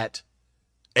is that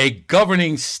a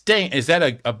governing state? Is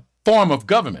that a form of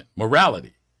government,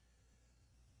 morality?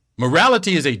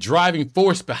 Morality is a driving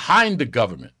force behind the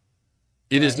government.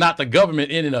 It is not the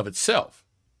government in and of itself.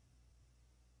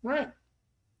 Right.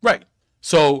 Right.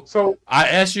 So I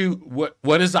ask you,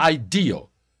 what is ideal?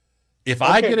 If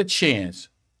I get a chance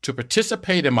to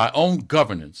participate in my own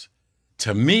governance,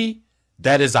 to me,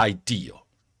 that is ideal.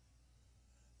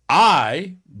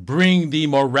 I bring the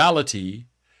morality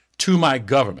to my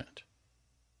government.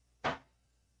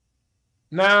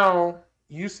 Now,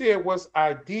 you said what's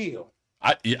ideal.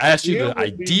 I asked you the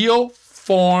ideal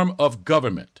form of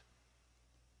government.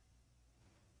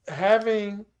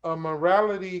 Having a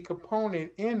morality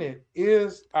component in it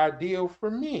is ideal for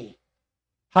me.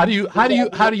 How do you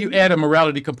add a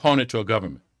morality component to a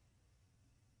government?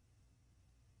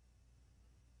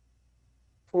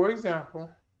 For example,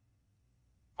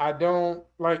 I don't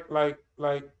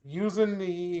like using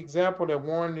the example that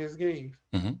Warren just gave.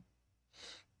 Mm-hmm.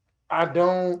 I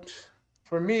don't,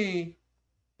 for me,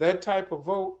 that type of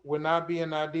vote would not be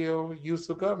an ideal use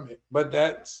of government. But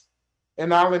that's,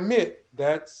 and I'll admit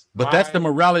that's. But that's the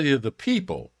morality of the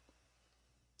people.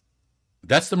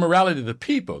 That's the morality of the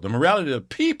people. The morality of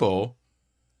the people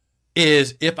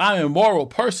is, if I'm a moral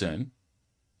person,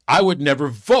 I would never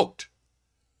vote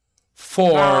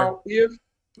for. Now,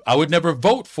 I would never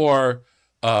vote for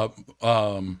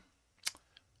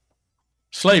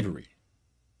slavery.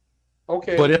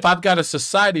 Okay. But if I've got a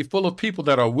society full of people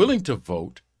that are willing to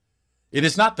vote, it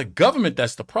is not the government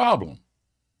that's the problem.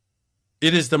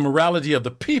 It is the morality of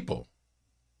the people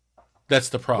that's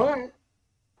the problem.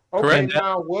 Okay, correct?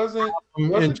 now wasn't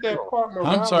that part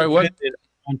morality? I'm sorry, what?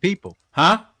 On people.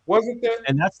 Huh? Wasn't that?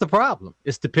 And that's the problem.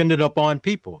 It's dependent upon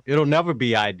people. It'll never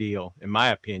be ideal, in my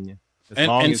opinion.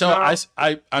 I'm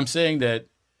saying that,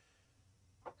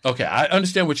 okay, I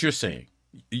understand what you're saying.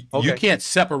 You can't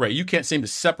separate, you can't seem to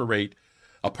separate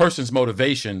a person's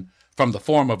motivation from the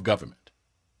form of government.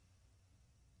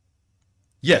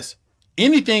 Yes,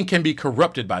 anything can be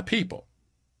corrupted by people.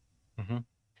 Mm-hmm.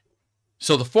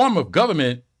 So the form of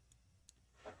government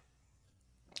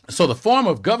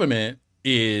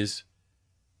is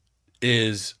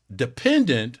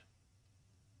dependent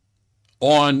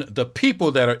on the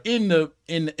people that are in the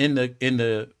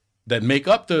that make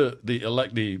up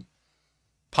the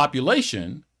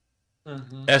population,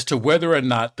 Mm-hmm. as to whether or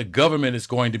not the government is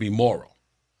going to be moral.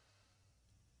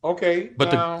 Okay,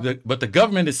 but now, the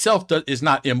government itself is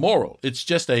not immoral. It's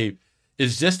just a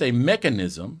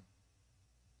mechanism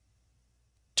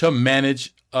to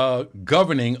manage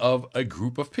governing of a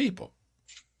group of people.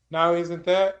 Now, isn't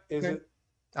that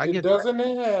it doesn't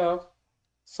have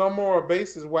some moral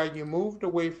basis why you moved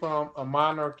away from a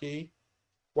monarchy,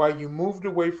 why you moved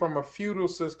away from a feudal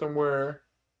system where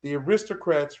the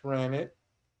aristocrats ran it,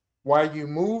 why you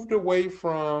moved away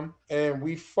from, and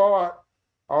we fought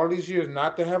all these years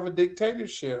not to have a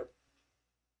dictatorship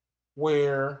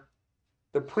where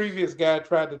the previous guy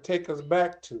tried to take us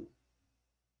back to.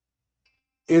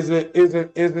 Isn't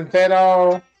that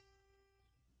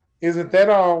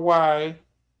all why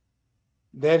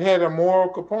that had a moral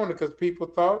component? Because people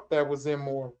thought that was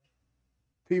immoral.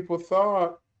 People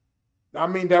thought, I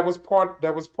mean, that was part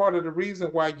of the reason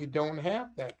why you don't have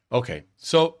that. Okay,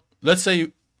 so let's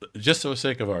say, just for the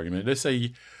sake of argument, let's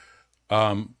say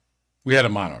we had a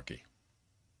monarchy.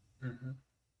 Mm-hmm.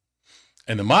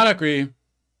 And the monarchy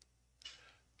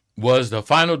was the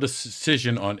final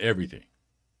decision on everything.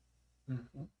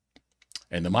 Mm-hmm.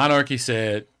 And the monarchy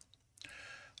said,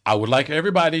 I would like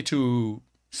everybody to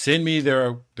send me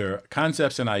their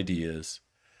concepts and ideas,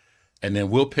 and then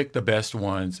we'll pick the best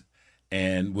ones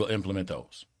and we'll implement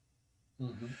those.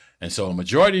 Mm-hmm. And so a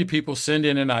majority of people send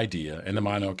in an idea and the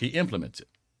monarchy implements it.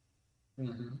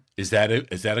 Mm-hmm. Is that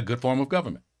a good form of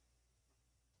government?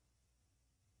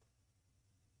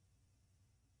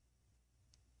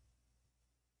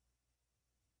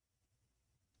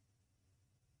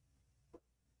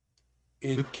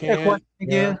 It That can. question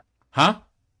again? Huh?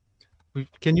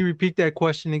 Can you repeat that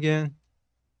question again?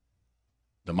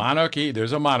 The monarchy,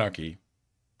 there's a monarchy.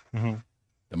 Mm-hmm.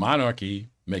 The monarchy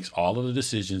makes all of the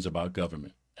decisions about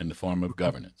government and the form of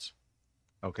governance.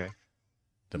 Okay.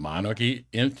 The monarchy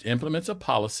implements a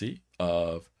policy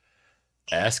of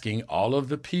asking all of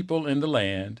the people in the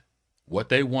land what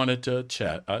they wanted to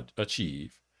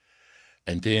achieve.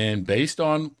 And then based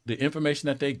on the information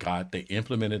that they got, they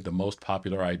implemented the most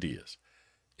popular ideas.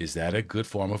 Is that a good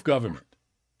form of government?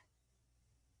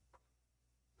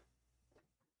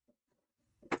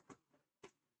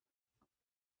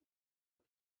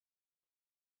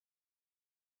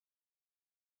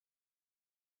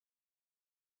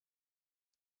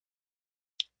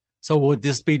 So would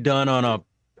this be done on a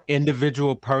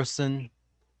individual person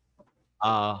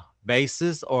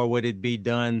basis, or would it be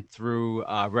done through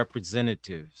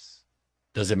representatives?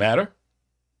 Does it matter?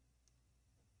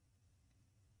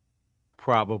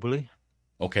 Probably.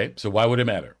 Okay, so why would it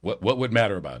matter? What would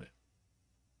matter about it?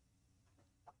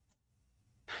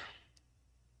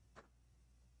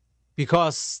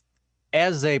 Because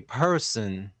as a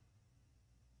person,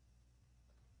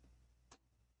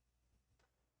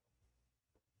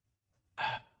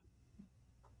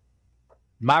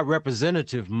 my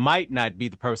representative might not be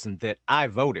the person that I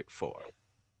voted for.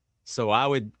 So I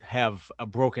would have a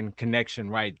broken connection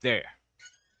right there.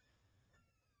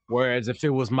 Whereas if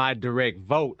it was my direct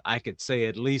vote, I could say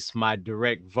at least my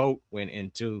direct vote went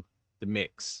into the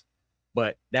mix.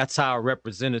 But that's how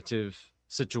representative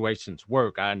situations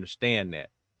work. I understand that.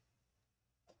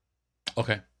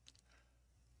 Okay.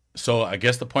 So I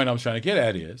guess the point I'm trying to get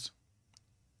at is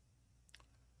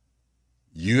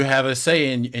you have a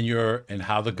say in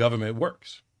how the government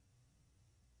works.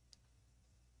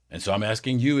 And so I'm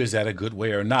asking you, is that a good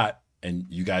way or not? And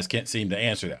you guys can't seem to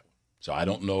answer that. So I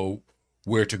don't know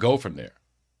where to go from there.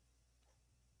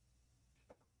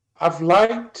 I've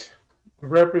liked the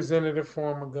representative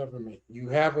form of government. You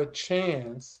have a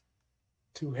chance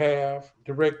to have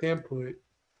direct input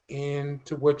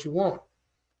into what you want.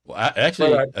 Well,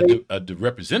 actually, a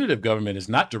representative government is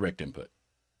not direct input.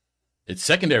 It's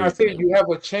secondary. I said you have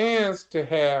a chance to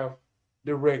have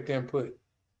direct input.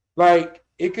 Like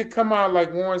it could come out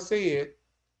like Warren said,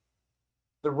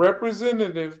 the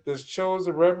representative that's chose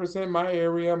to represent my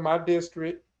area, my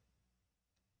district,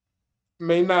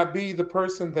 may not be the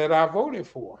person that I voted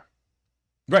for.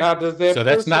 Right. Now, does that so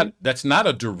that's not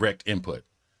a direct input.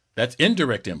 That's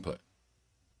indirect input.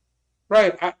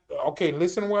 Right. Okay,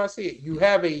 listen to what I said. You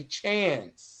have a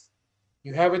chance.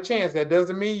 You have a chance. That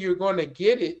doesn't mean you're going to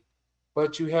get it,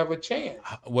 but you have a chance.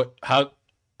 How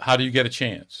do you get a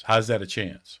chance? How's that a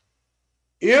chance?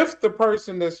 If the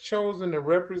person that's chosen to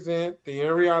represent the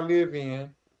area I live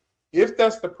in, if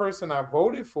that's the person I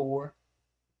voted for,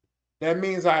 that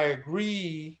means I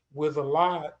agree with a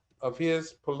lot of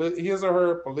his or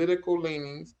her political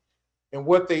leanings and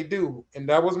what they do. And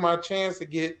that was my chance to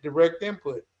get direct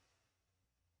input.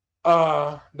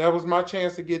 That was my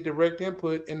chance to get direct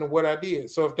input into what I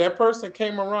did. So if that person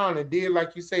came around and did,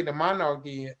 like you say, the monarch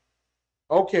did,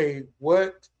 okay,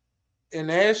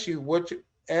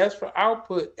 ask for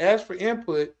output, ask for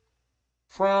input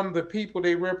from the people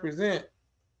they represent.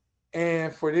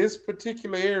 And for this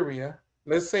particular area,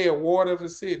 let's say a ward of the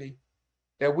city,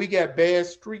 that we got bad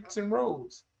streets and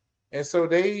roads. And so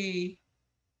they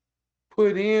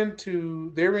put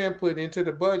into their input into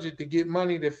the budget to get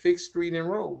money to fix street and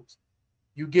roads.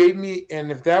 You gave me,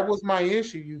 and if that was my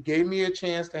issue, you gave me a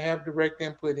chance to have direct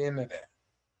input into that.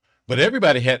 But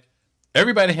everybody had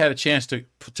a chance to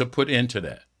put into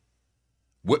that.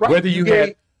 Whether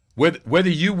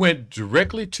you went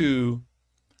directly to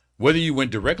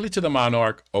the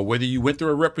monarch or whether you went through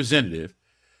a representative,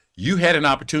 you had an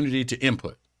opportunity to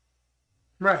input.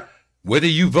 Right. Whether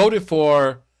you voted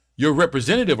for your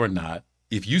representative or not,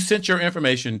 if you sent your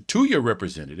information to your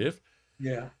representative,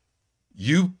 yeah,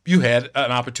 you had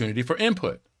an opportunity for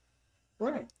input.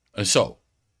 Right. And so,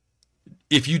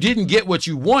 if you didn't get what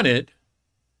you wanted,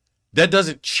 that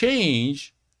doesn't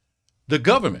change the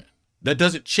government. That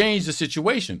doesn't change the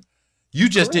situation. You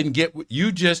just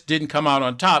didn't come out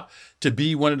on top to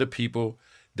be one of the people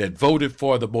that voted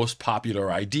for the most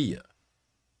popular idea.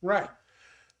 Right.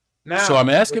 Now, So I'm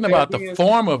asking with that about the being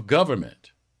form of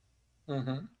government.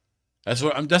 Mhm. That's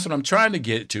what I'm trying to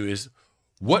get to is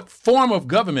what form of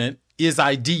government is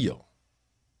ideal?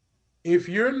 If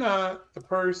you're not the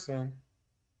person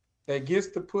that gets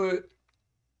to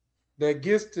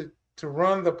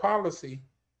run the policy,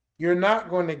 you're not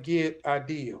going to get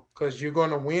ideal because you're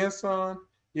going to win some,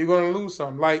 you're going to lose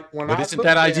some. Like when But I isn't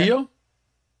that looked at ideal?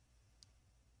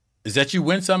 Is that you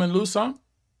win some and lose some?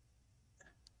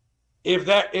 if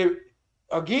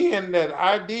again that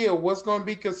ideal, what's going to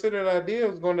be considered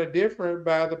ideal is going to differ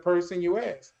by the person you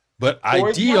ask. But For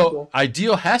example,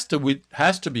 ideal has to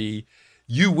be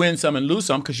you win some and lose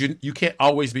some because you can't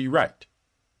always be right.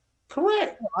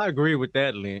 correct, I agree with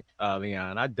that,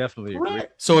 Leon. I definitely agree.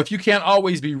 correct, So if you can't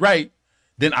always be right,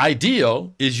 then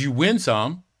ideal is you win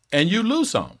some and you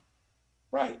lose some.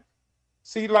 right.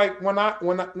 See, like when I'm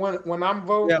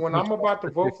about to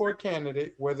vote for a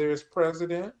candidate, whether it's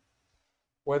president,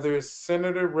 whether it's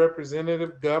senator,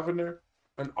 representative, governor,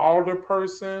 an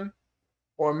alderperson,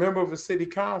 or a member of a city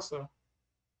council,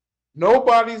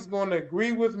 nobody's going to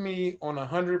agree with me on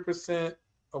 100%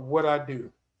 of what I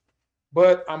do.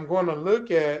 But I'm going to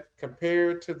look at,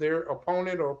 compared to their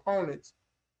opponent or opponents,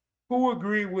 who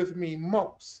agree with me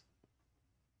most.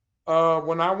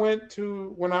 When I went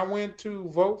to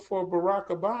vote for Barack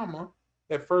Obama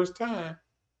that first time,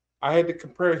 I had to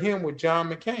compare him with John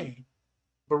McCain.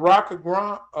 Barack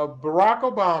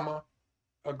Obama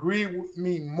agreed with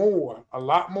me a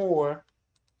lot more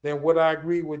than what I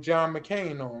agreed with John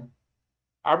McCain on.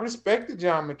 I respected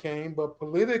John McCain, but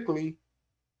politically,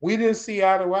 we didn't see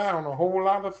eye to eye on a whole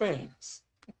lot of things.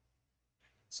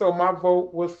 So my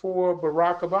vote was for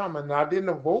Barack Obama, and I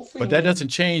didn't vote for him. But that doesn't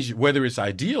change whether it's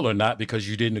ideal or not because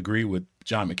you didn't agree with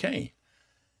John McCain.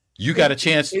 You got a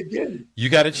chance. It didn't. You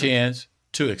got a chance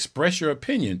to express your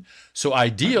opinion. So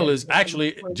ideal is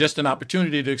actually just an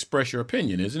opportunity to express your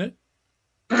opinion, isn't it?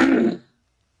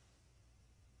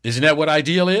 Isn't that what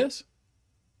ideal is?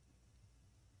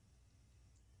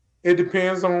 It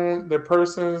depends on the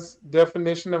person's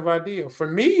definition of ideal. For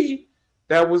me,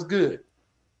 that was good.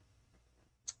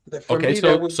 Okay,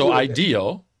 so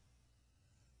ideal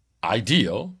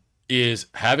is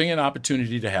having an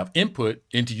opportunity to have input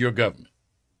into your government.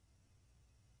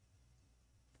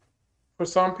 For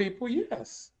some people,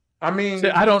 yes. I mean, See,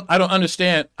 I don't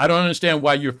understand. I don't understand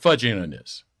why you're fudging on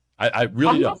this. I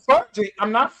really don't.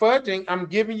 I'm not fudging. I'm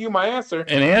giving you my answer.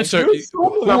 An answer. Who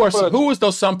is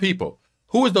those some people?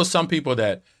 Who is those some people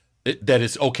that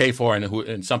it's okay for,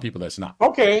 and some people that's not?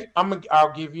 Okay,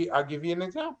 I'll give you an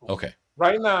example. Okay.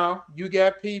 Right now, you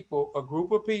got a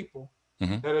group of people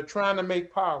Mhm. that are trying to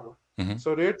make power. Mhm.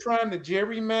 So they're trying to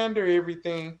gerrymander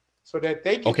everything so that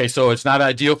they can. Okay, so it's not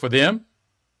ideal for them?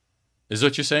 Is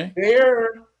what you're saying?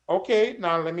 Okay,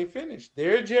 now let me finish.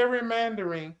 They're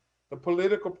gerrymandering the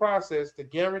political process to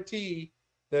guarantee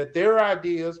that their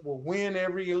ideas will win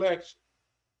every election.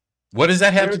 What does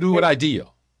that have to do with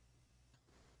ideal?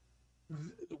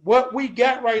 What we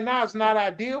got right now is not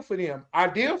ideal for them.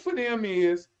 Ideal for them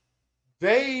is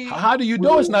How do you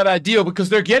know it's not ideal? Because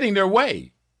they're getting their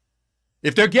way.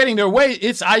 If they're getting their way,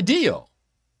 it's ideal.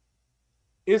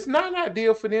 It's not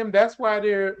ideal for them. That's why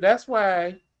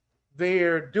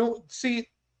they're doing. See,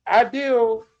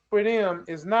 ideal for them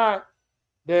is not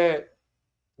that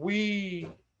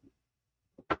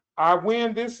I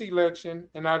win this election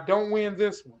and I don't win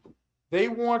this one. They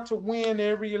want to win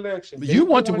every election. You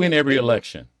want to win every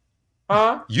election.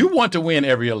 Huh? You want to win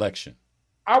every election.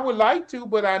 I would like to,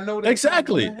 but I know that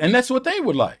Exactly. And that's what they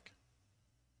would like.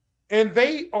 And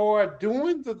they are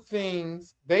doing the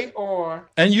things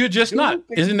and you're just not.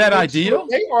 Isn't that ideal?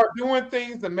 They are doing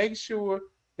things to make sure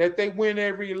that they win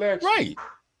every election. Right.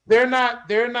 They're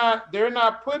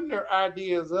not putting their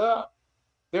ideas up.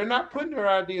 They're not putting their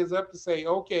ideas up to say,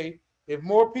 okay, if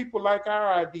more people like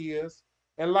our ideas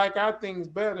and like our things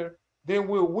better, then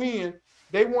we'll win.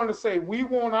 They want to say, we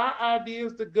want our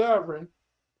ideas to govern,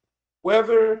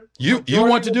 whether you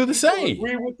want to do the same.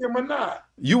 Agree with them or not.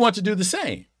 You want to do the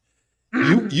same.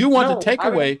 You want to take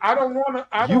away. I don't want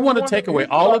to. You want to take away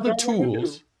all of the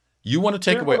tools. You want to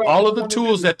take away all of the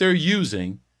tools that they're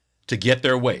using to get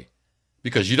their way,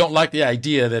 because you don't like the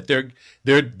idea that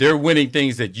they're winning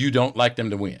things that you don't like them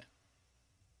to win.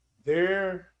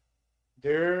 They're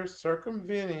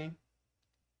circumventing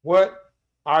what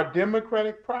our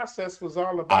democratic process was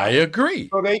all about. I agree.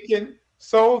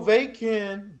 So they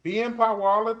can be in power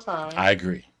all the time. I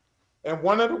agree. And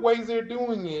one of the ways they're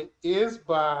doing it is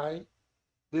by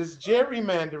this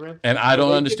gerrymandering. And I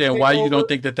don't understand why you don't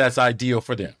think that that's ideal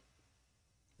for them.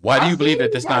 Why do you believe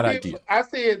that that's not ideal? I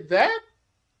said that.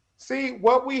 See,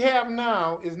 what we have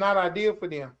now is not ideal for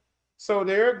them. So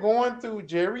they're going through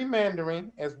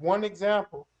gerrymandering as one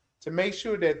example to make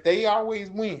sure that they always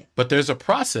win. But there's a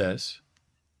process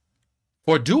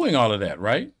for doing all of that,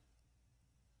 right?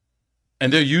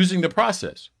 And they're using the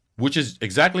process, which is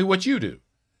exactly what you do.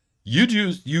 You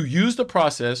use the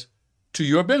process to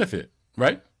your benefit,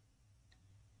 right?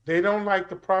 They don't like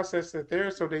the process that they're,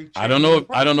 so they. I don't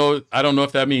know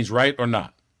if that means right or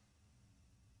not.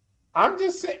 I'm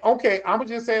just saying. Okay, I was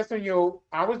just answering your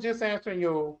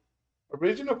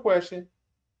original question.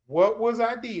 What was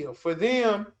ideal for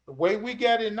them? The way we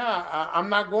got it now, I'm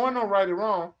not going on right or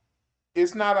wrong.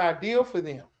 It's not ideal for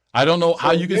them. I don't know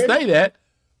how you can say that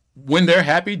when they're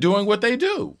happy doing what they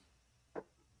do.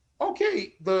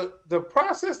 Okay, the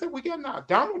process that we got now,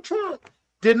 Donald Trump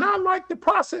did not like the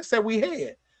process that we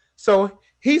had, so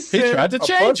he tried to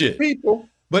change it.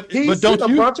 But don't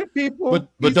you? Bunch of people,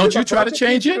 but don't you try to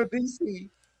change it?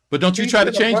 But don't you try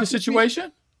to change the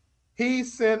situation? He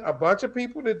sent a bunch of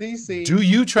people to DC. Do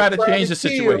you try to change the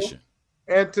situation?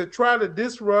 And to try to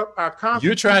disrupt our constitution.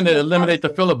 You're trying to eliminate the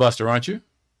filibuster, aren't you?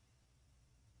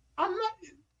 I'm not.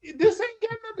 This ain't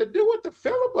got nothing to do with the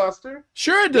filibuster.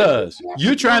 Sure it does.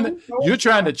 You're trying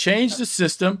to change the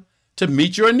system to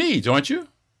meet your needs, aren't you?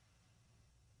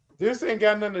 This ain't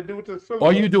got nothing to do with the filibuster.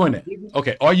 Are you doing that?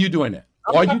 Okay, are you doing that?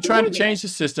 Are you trying to change the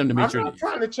system to meet your needs? I'm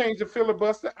not trying to change the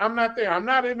filibuster. I'm not there. I'm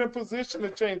not in a position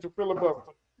to change the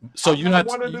filibuster. So you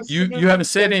haven't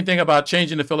said anything about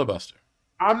changing the filibuster.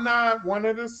 I'm not one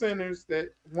of the senators.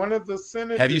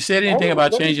 Have you said anything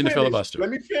about changing the filibuster?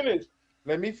 Let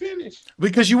me finish.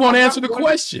 Because you won't answer the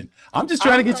question. I'm just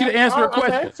trying to get you to answer a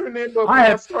question.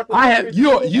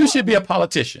 You should be a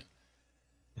politician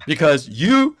because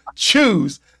you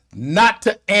choose not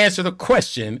to answer the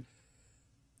question.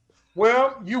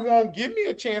 Well, you won't give me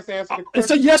a chance to answer the question. It's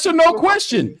a yes or no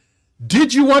question.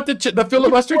 Did you want the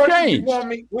filibuster changed?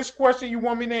 Which question you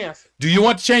want me to answer? Do you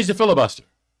want to change the filibuster?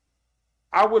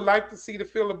 I would like to see the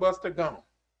filibuster gone.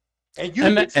 And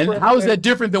how is that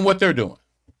different than what they're doing?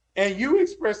 And you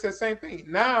express the same thing.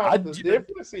 Now the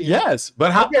difference is yes,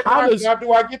 but how does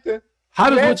do I get the how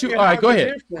does what you all right?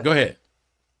 Go ahead.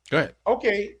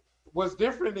 Okay, what's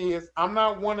different is I'm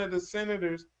not one of the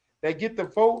senators that get the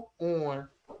vote on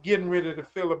getting rid of the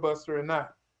filibuster or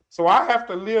not. So I have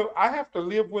to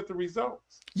live with the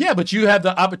results. Yeah, but you have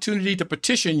the opportunity to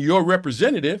petition your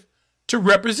representative to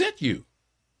represent you.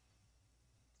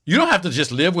 You don't have to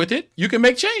just live with it. You can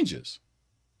make changes.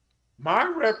 My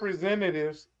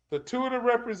representatives, the two of the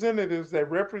representatives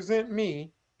that represent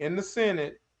me in the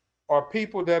Senate, are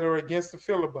people that are against the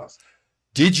filibuster.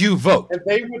 Did you vote? And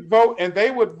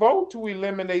they would vote to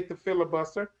eliminate the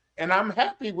filibuster, and I'm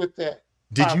happy with that.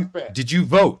 Did you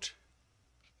vote?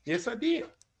 Yes, I did.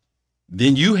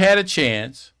 Then you had a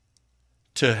chance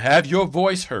to have your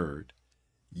voice heard.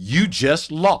 You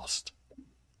just lost.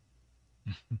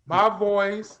 My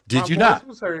voice. Did you not?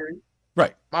 Was heard.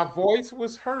 Right. My voice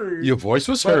was heard. Your voice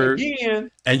was heard.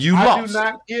 Again, and you lost.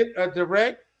 I do not get a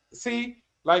direct. See,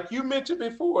 like you mentioned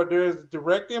before, there's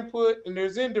direct input and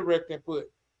there's indirect input.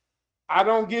 I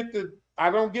don't get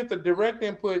the direct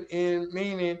input in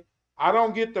meaning I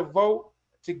don't get the vote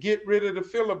to get rid of the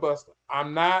filibuster.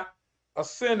 I'm not a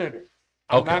senator.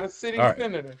 I'm not a sitting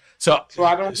senator. So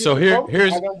I don't.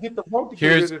 Here's I don't get the vote to get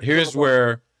rid of the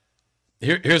filibuster.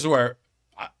 Here's where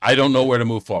I don't know where to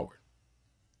move forward.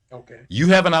 Okay. You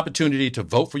have an opportunity to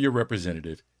vote for your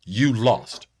representative. You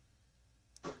lost.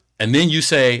 And then you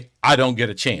say, I don't get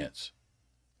a chance.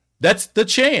 That's the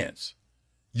chance.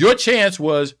 Your chance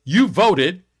was you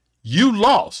voted, you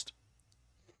lost.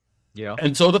 Yeah.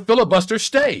 And so the filibuster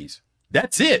stays.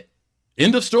 That's it.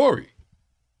 End of story.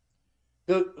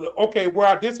 Where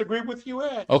I disagree with you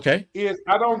at is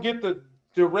I don't get to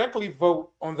directly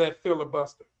vote on that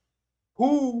filibuster.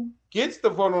 Who gets the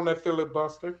vote on that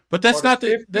filibuster? But that's not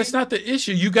the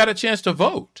issue. You got a chance to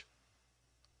vote.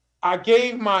 I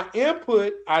gave my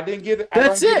input. I didn't get. I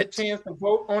don't get a chance to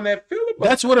vote on that filibuster.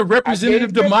 That's what a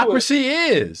representative democracy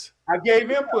is. I gave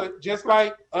input, just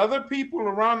like other people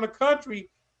around the country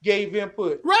gave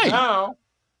input. Right now,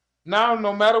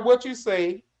 no matter what you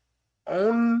say,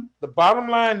 on the bottom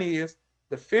line is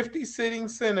the 50 sitting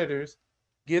senators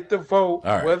get the vote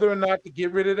whether or not to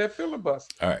get rid of that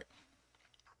filibuster. All right.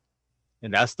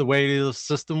 And that's the way the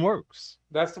system works.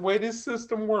 That's the way this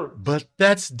system works. But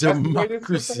that's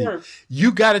democracy.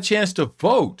 You got a chance to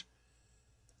vote.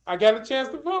 I got a chance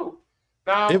to vote.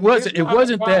 Now it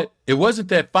wasn't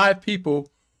that 5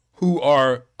 people who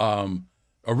are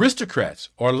aristocrats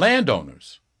or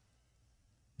landowners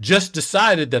just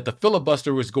decided that the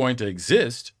filibuster was going to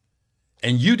exist,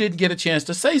 and you didn't get a chance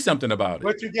to say something about it.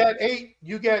 But you got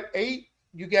eight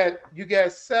you got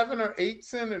 7 or 8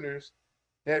 senators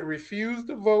that refused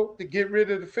to vote to get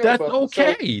rid of the That's filibuster.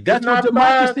 okay. So That's what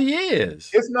democracy is.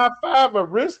 It's not 5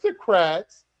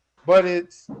 aristocrats, but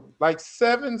it's like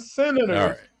 7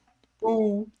 senators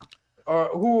who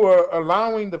are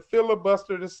allowing the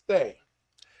filibuster to stay.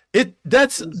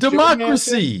 That's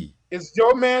democracy. It's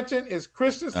Joe Manchin, it's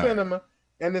Christian Sinema,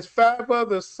 and it's 5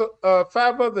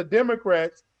 other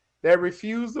Democrats that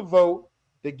refuse to vote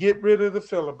to get rid of the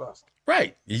filibuster.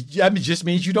 Right. It just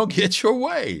means you don't get your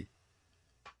way.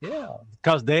 Yeah,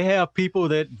 because they have people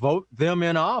that vote them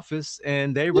in office,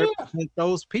 and they represent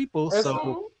those people.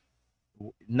 So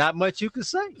not much you can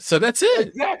say. So that's it.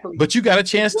 Exactly. But you got a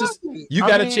chance a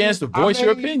chance to voice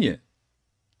your opinion.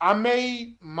 I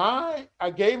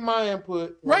gave my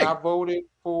input when I voted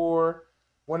for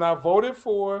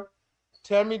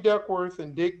Tammy Duckworth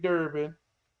and Dick Durbin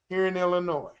here in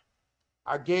Illinois.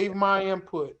 I gave my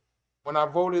input when I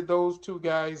voted those 2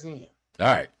 guys in. All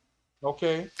right.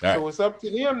 Okay. So it's up to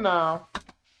them now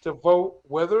to vote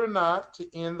whether or not to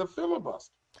end the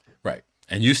filibuster. Right.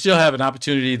 And you still have an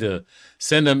opportunity to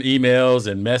send them emails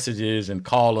and messages and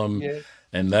call them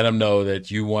and let them know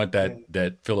that you want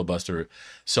that filibuster.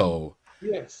 So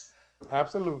yes,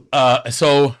 absolutely.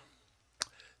 So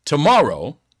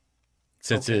tomorrow,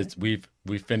 since we've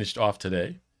finished off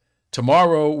today,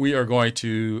 tomorrow we are going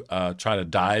to try to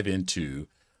dive into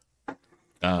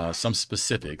some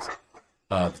specifics.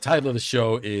 The title of the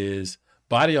show is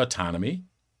Body Autonomy.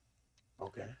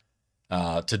 Okay.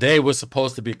 Today was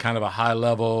supposed to be kind of a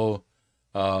high-level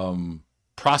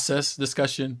process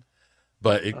discussion,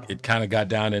 but it kind of got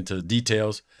down into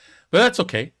details. But that's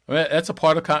okay. That's a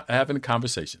part of having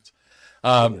conversations.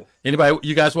 Anybody,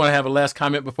 you guys want to have a last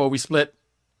comment before we split?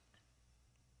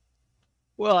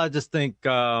 Well, I just think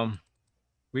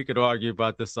we could argue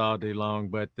about this all day long,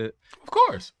 but of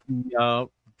course, the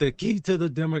key to the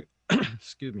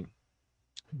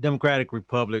Democratic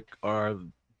Republic, or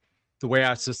the way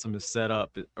our system is set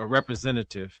up, a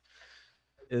representative,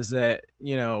 is that,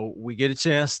 we get a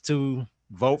chance to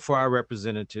vote for our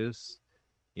representatives.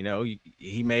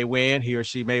 He may win, he or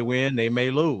she may win, they may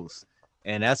lose.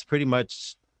 And that's pretty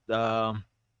much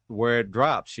where it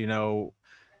drops,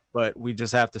 but we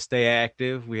just have to stay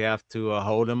active. We have to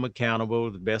hold them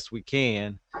accountable the best we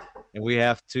can. And we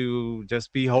have to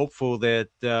just be hopeful that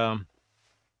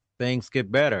things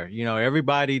get better.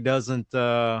 Everybody doesn't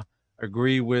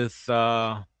agree with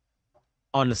on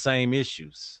the same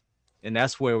issues. And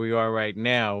that's where we are right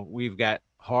now. We've got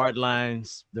hard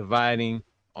lines dividing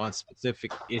on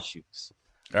specific issues,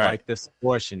 like this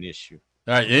abortion issue.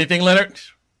 All right. Anything, Leonard?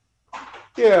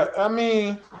 Yeah, I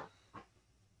mean,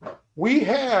 we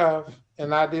have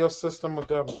an ideal system of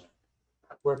government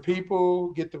where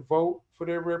people get to vote for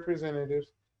their representatives.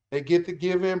 They get to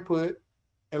give input.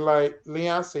 And like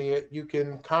Leon said, you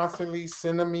can constantly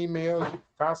send them emails. You can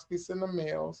constantly send them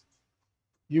mails.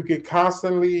 You can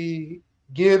constantly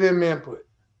give them input.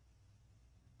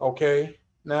 Okay.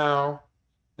 Now,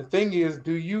 the thing is,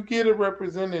 do you get a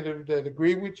representative that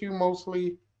agree with you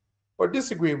mostly or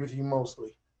disagree with you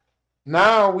mostly?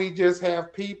 Now we just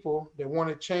have people that want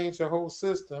to change the whole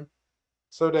system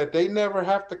so that they never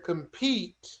have to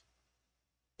compete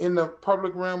in the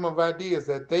public realm of ideas,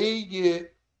 that they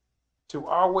get to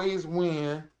always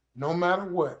win no matter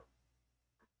what.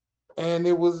 And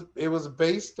it was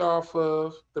based off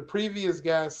of the previous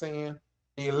guy saying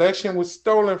the election was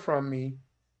stolen from me,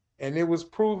 and it was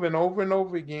proven over and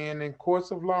over again in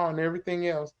courts of law and everything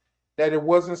else that it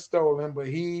wasn't stolen, but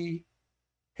he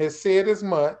has said as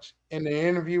much in the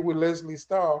interview with Leslie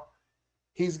Stahl.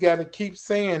 He's got to keep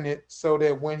saying it so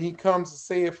that when he comes to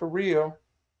say it for real,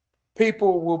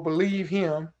 people will believe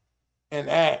him and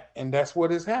act, and that's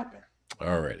what has happened.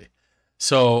 Alrighty.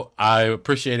 So I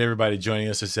appreciate everybody joining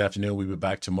us this afternoon. We'll be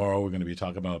back tomorrow. We're going to be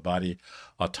talking about body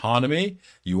autonomy.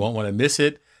 You won't want to miss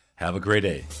it. Have a great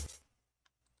day.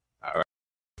 All right.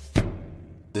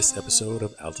 This episode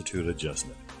of Altitude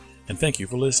Adjustment, and thank you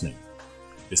for listening.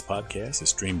 This podcast is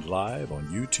streamed live on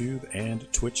YouTube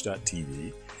and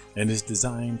Twitch.tv and is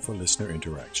designed for listener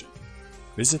interaction.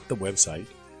 Visit the website,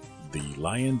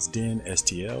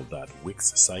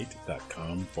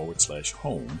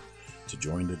 thelionsdenstl.wixsite.com/home to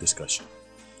join the discussion.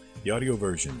 The audio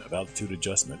version of Altitude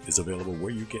Adjustment is available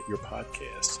where you get your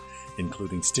podcasts,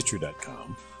 including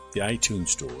Stitcher.com, the iTunes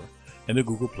Store, and the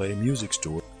Google Play Music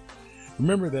Store.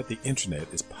 Remember that the internet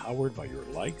is powered by your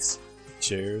likes,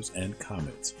 shares, and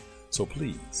comments. So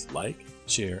please like,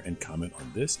 share, and comment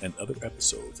on this and other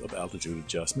episodes of Altitude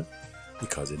Adjustment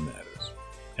because it matters.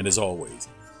 And as always,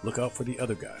 look out for the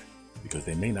other guy because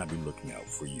they may not be looking out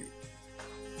for you.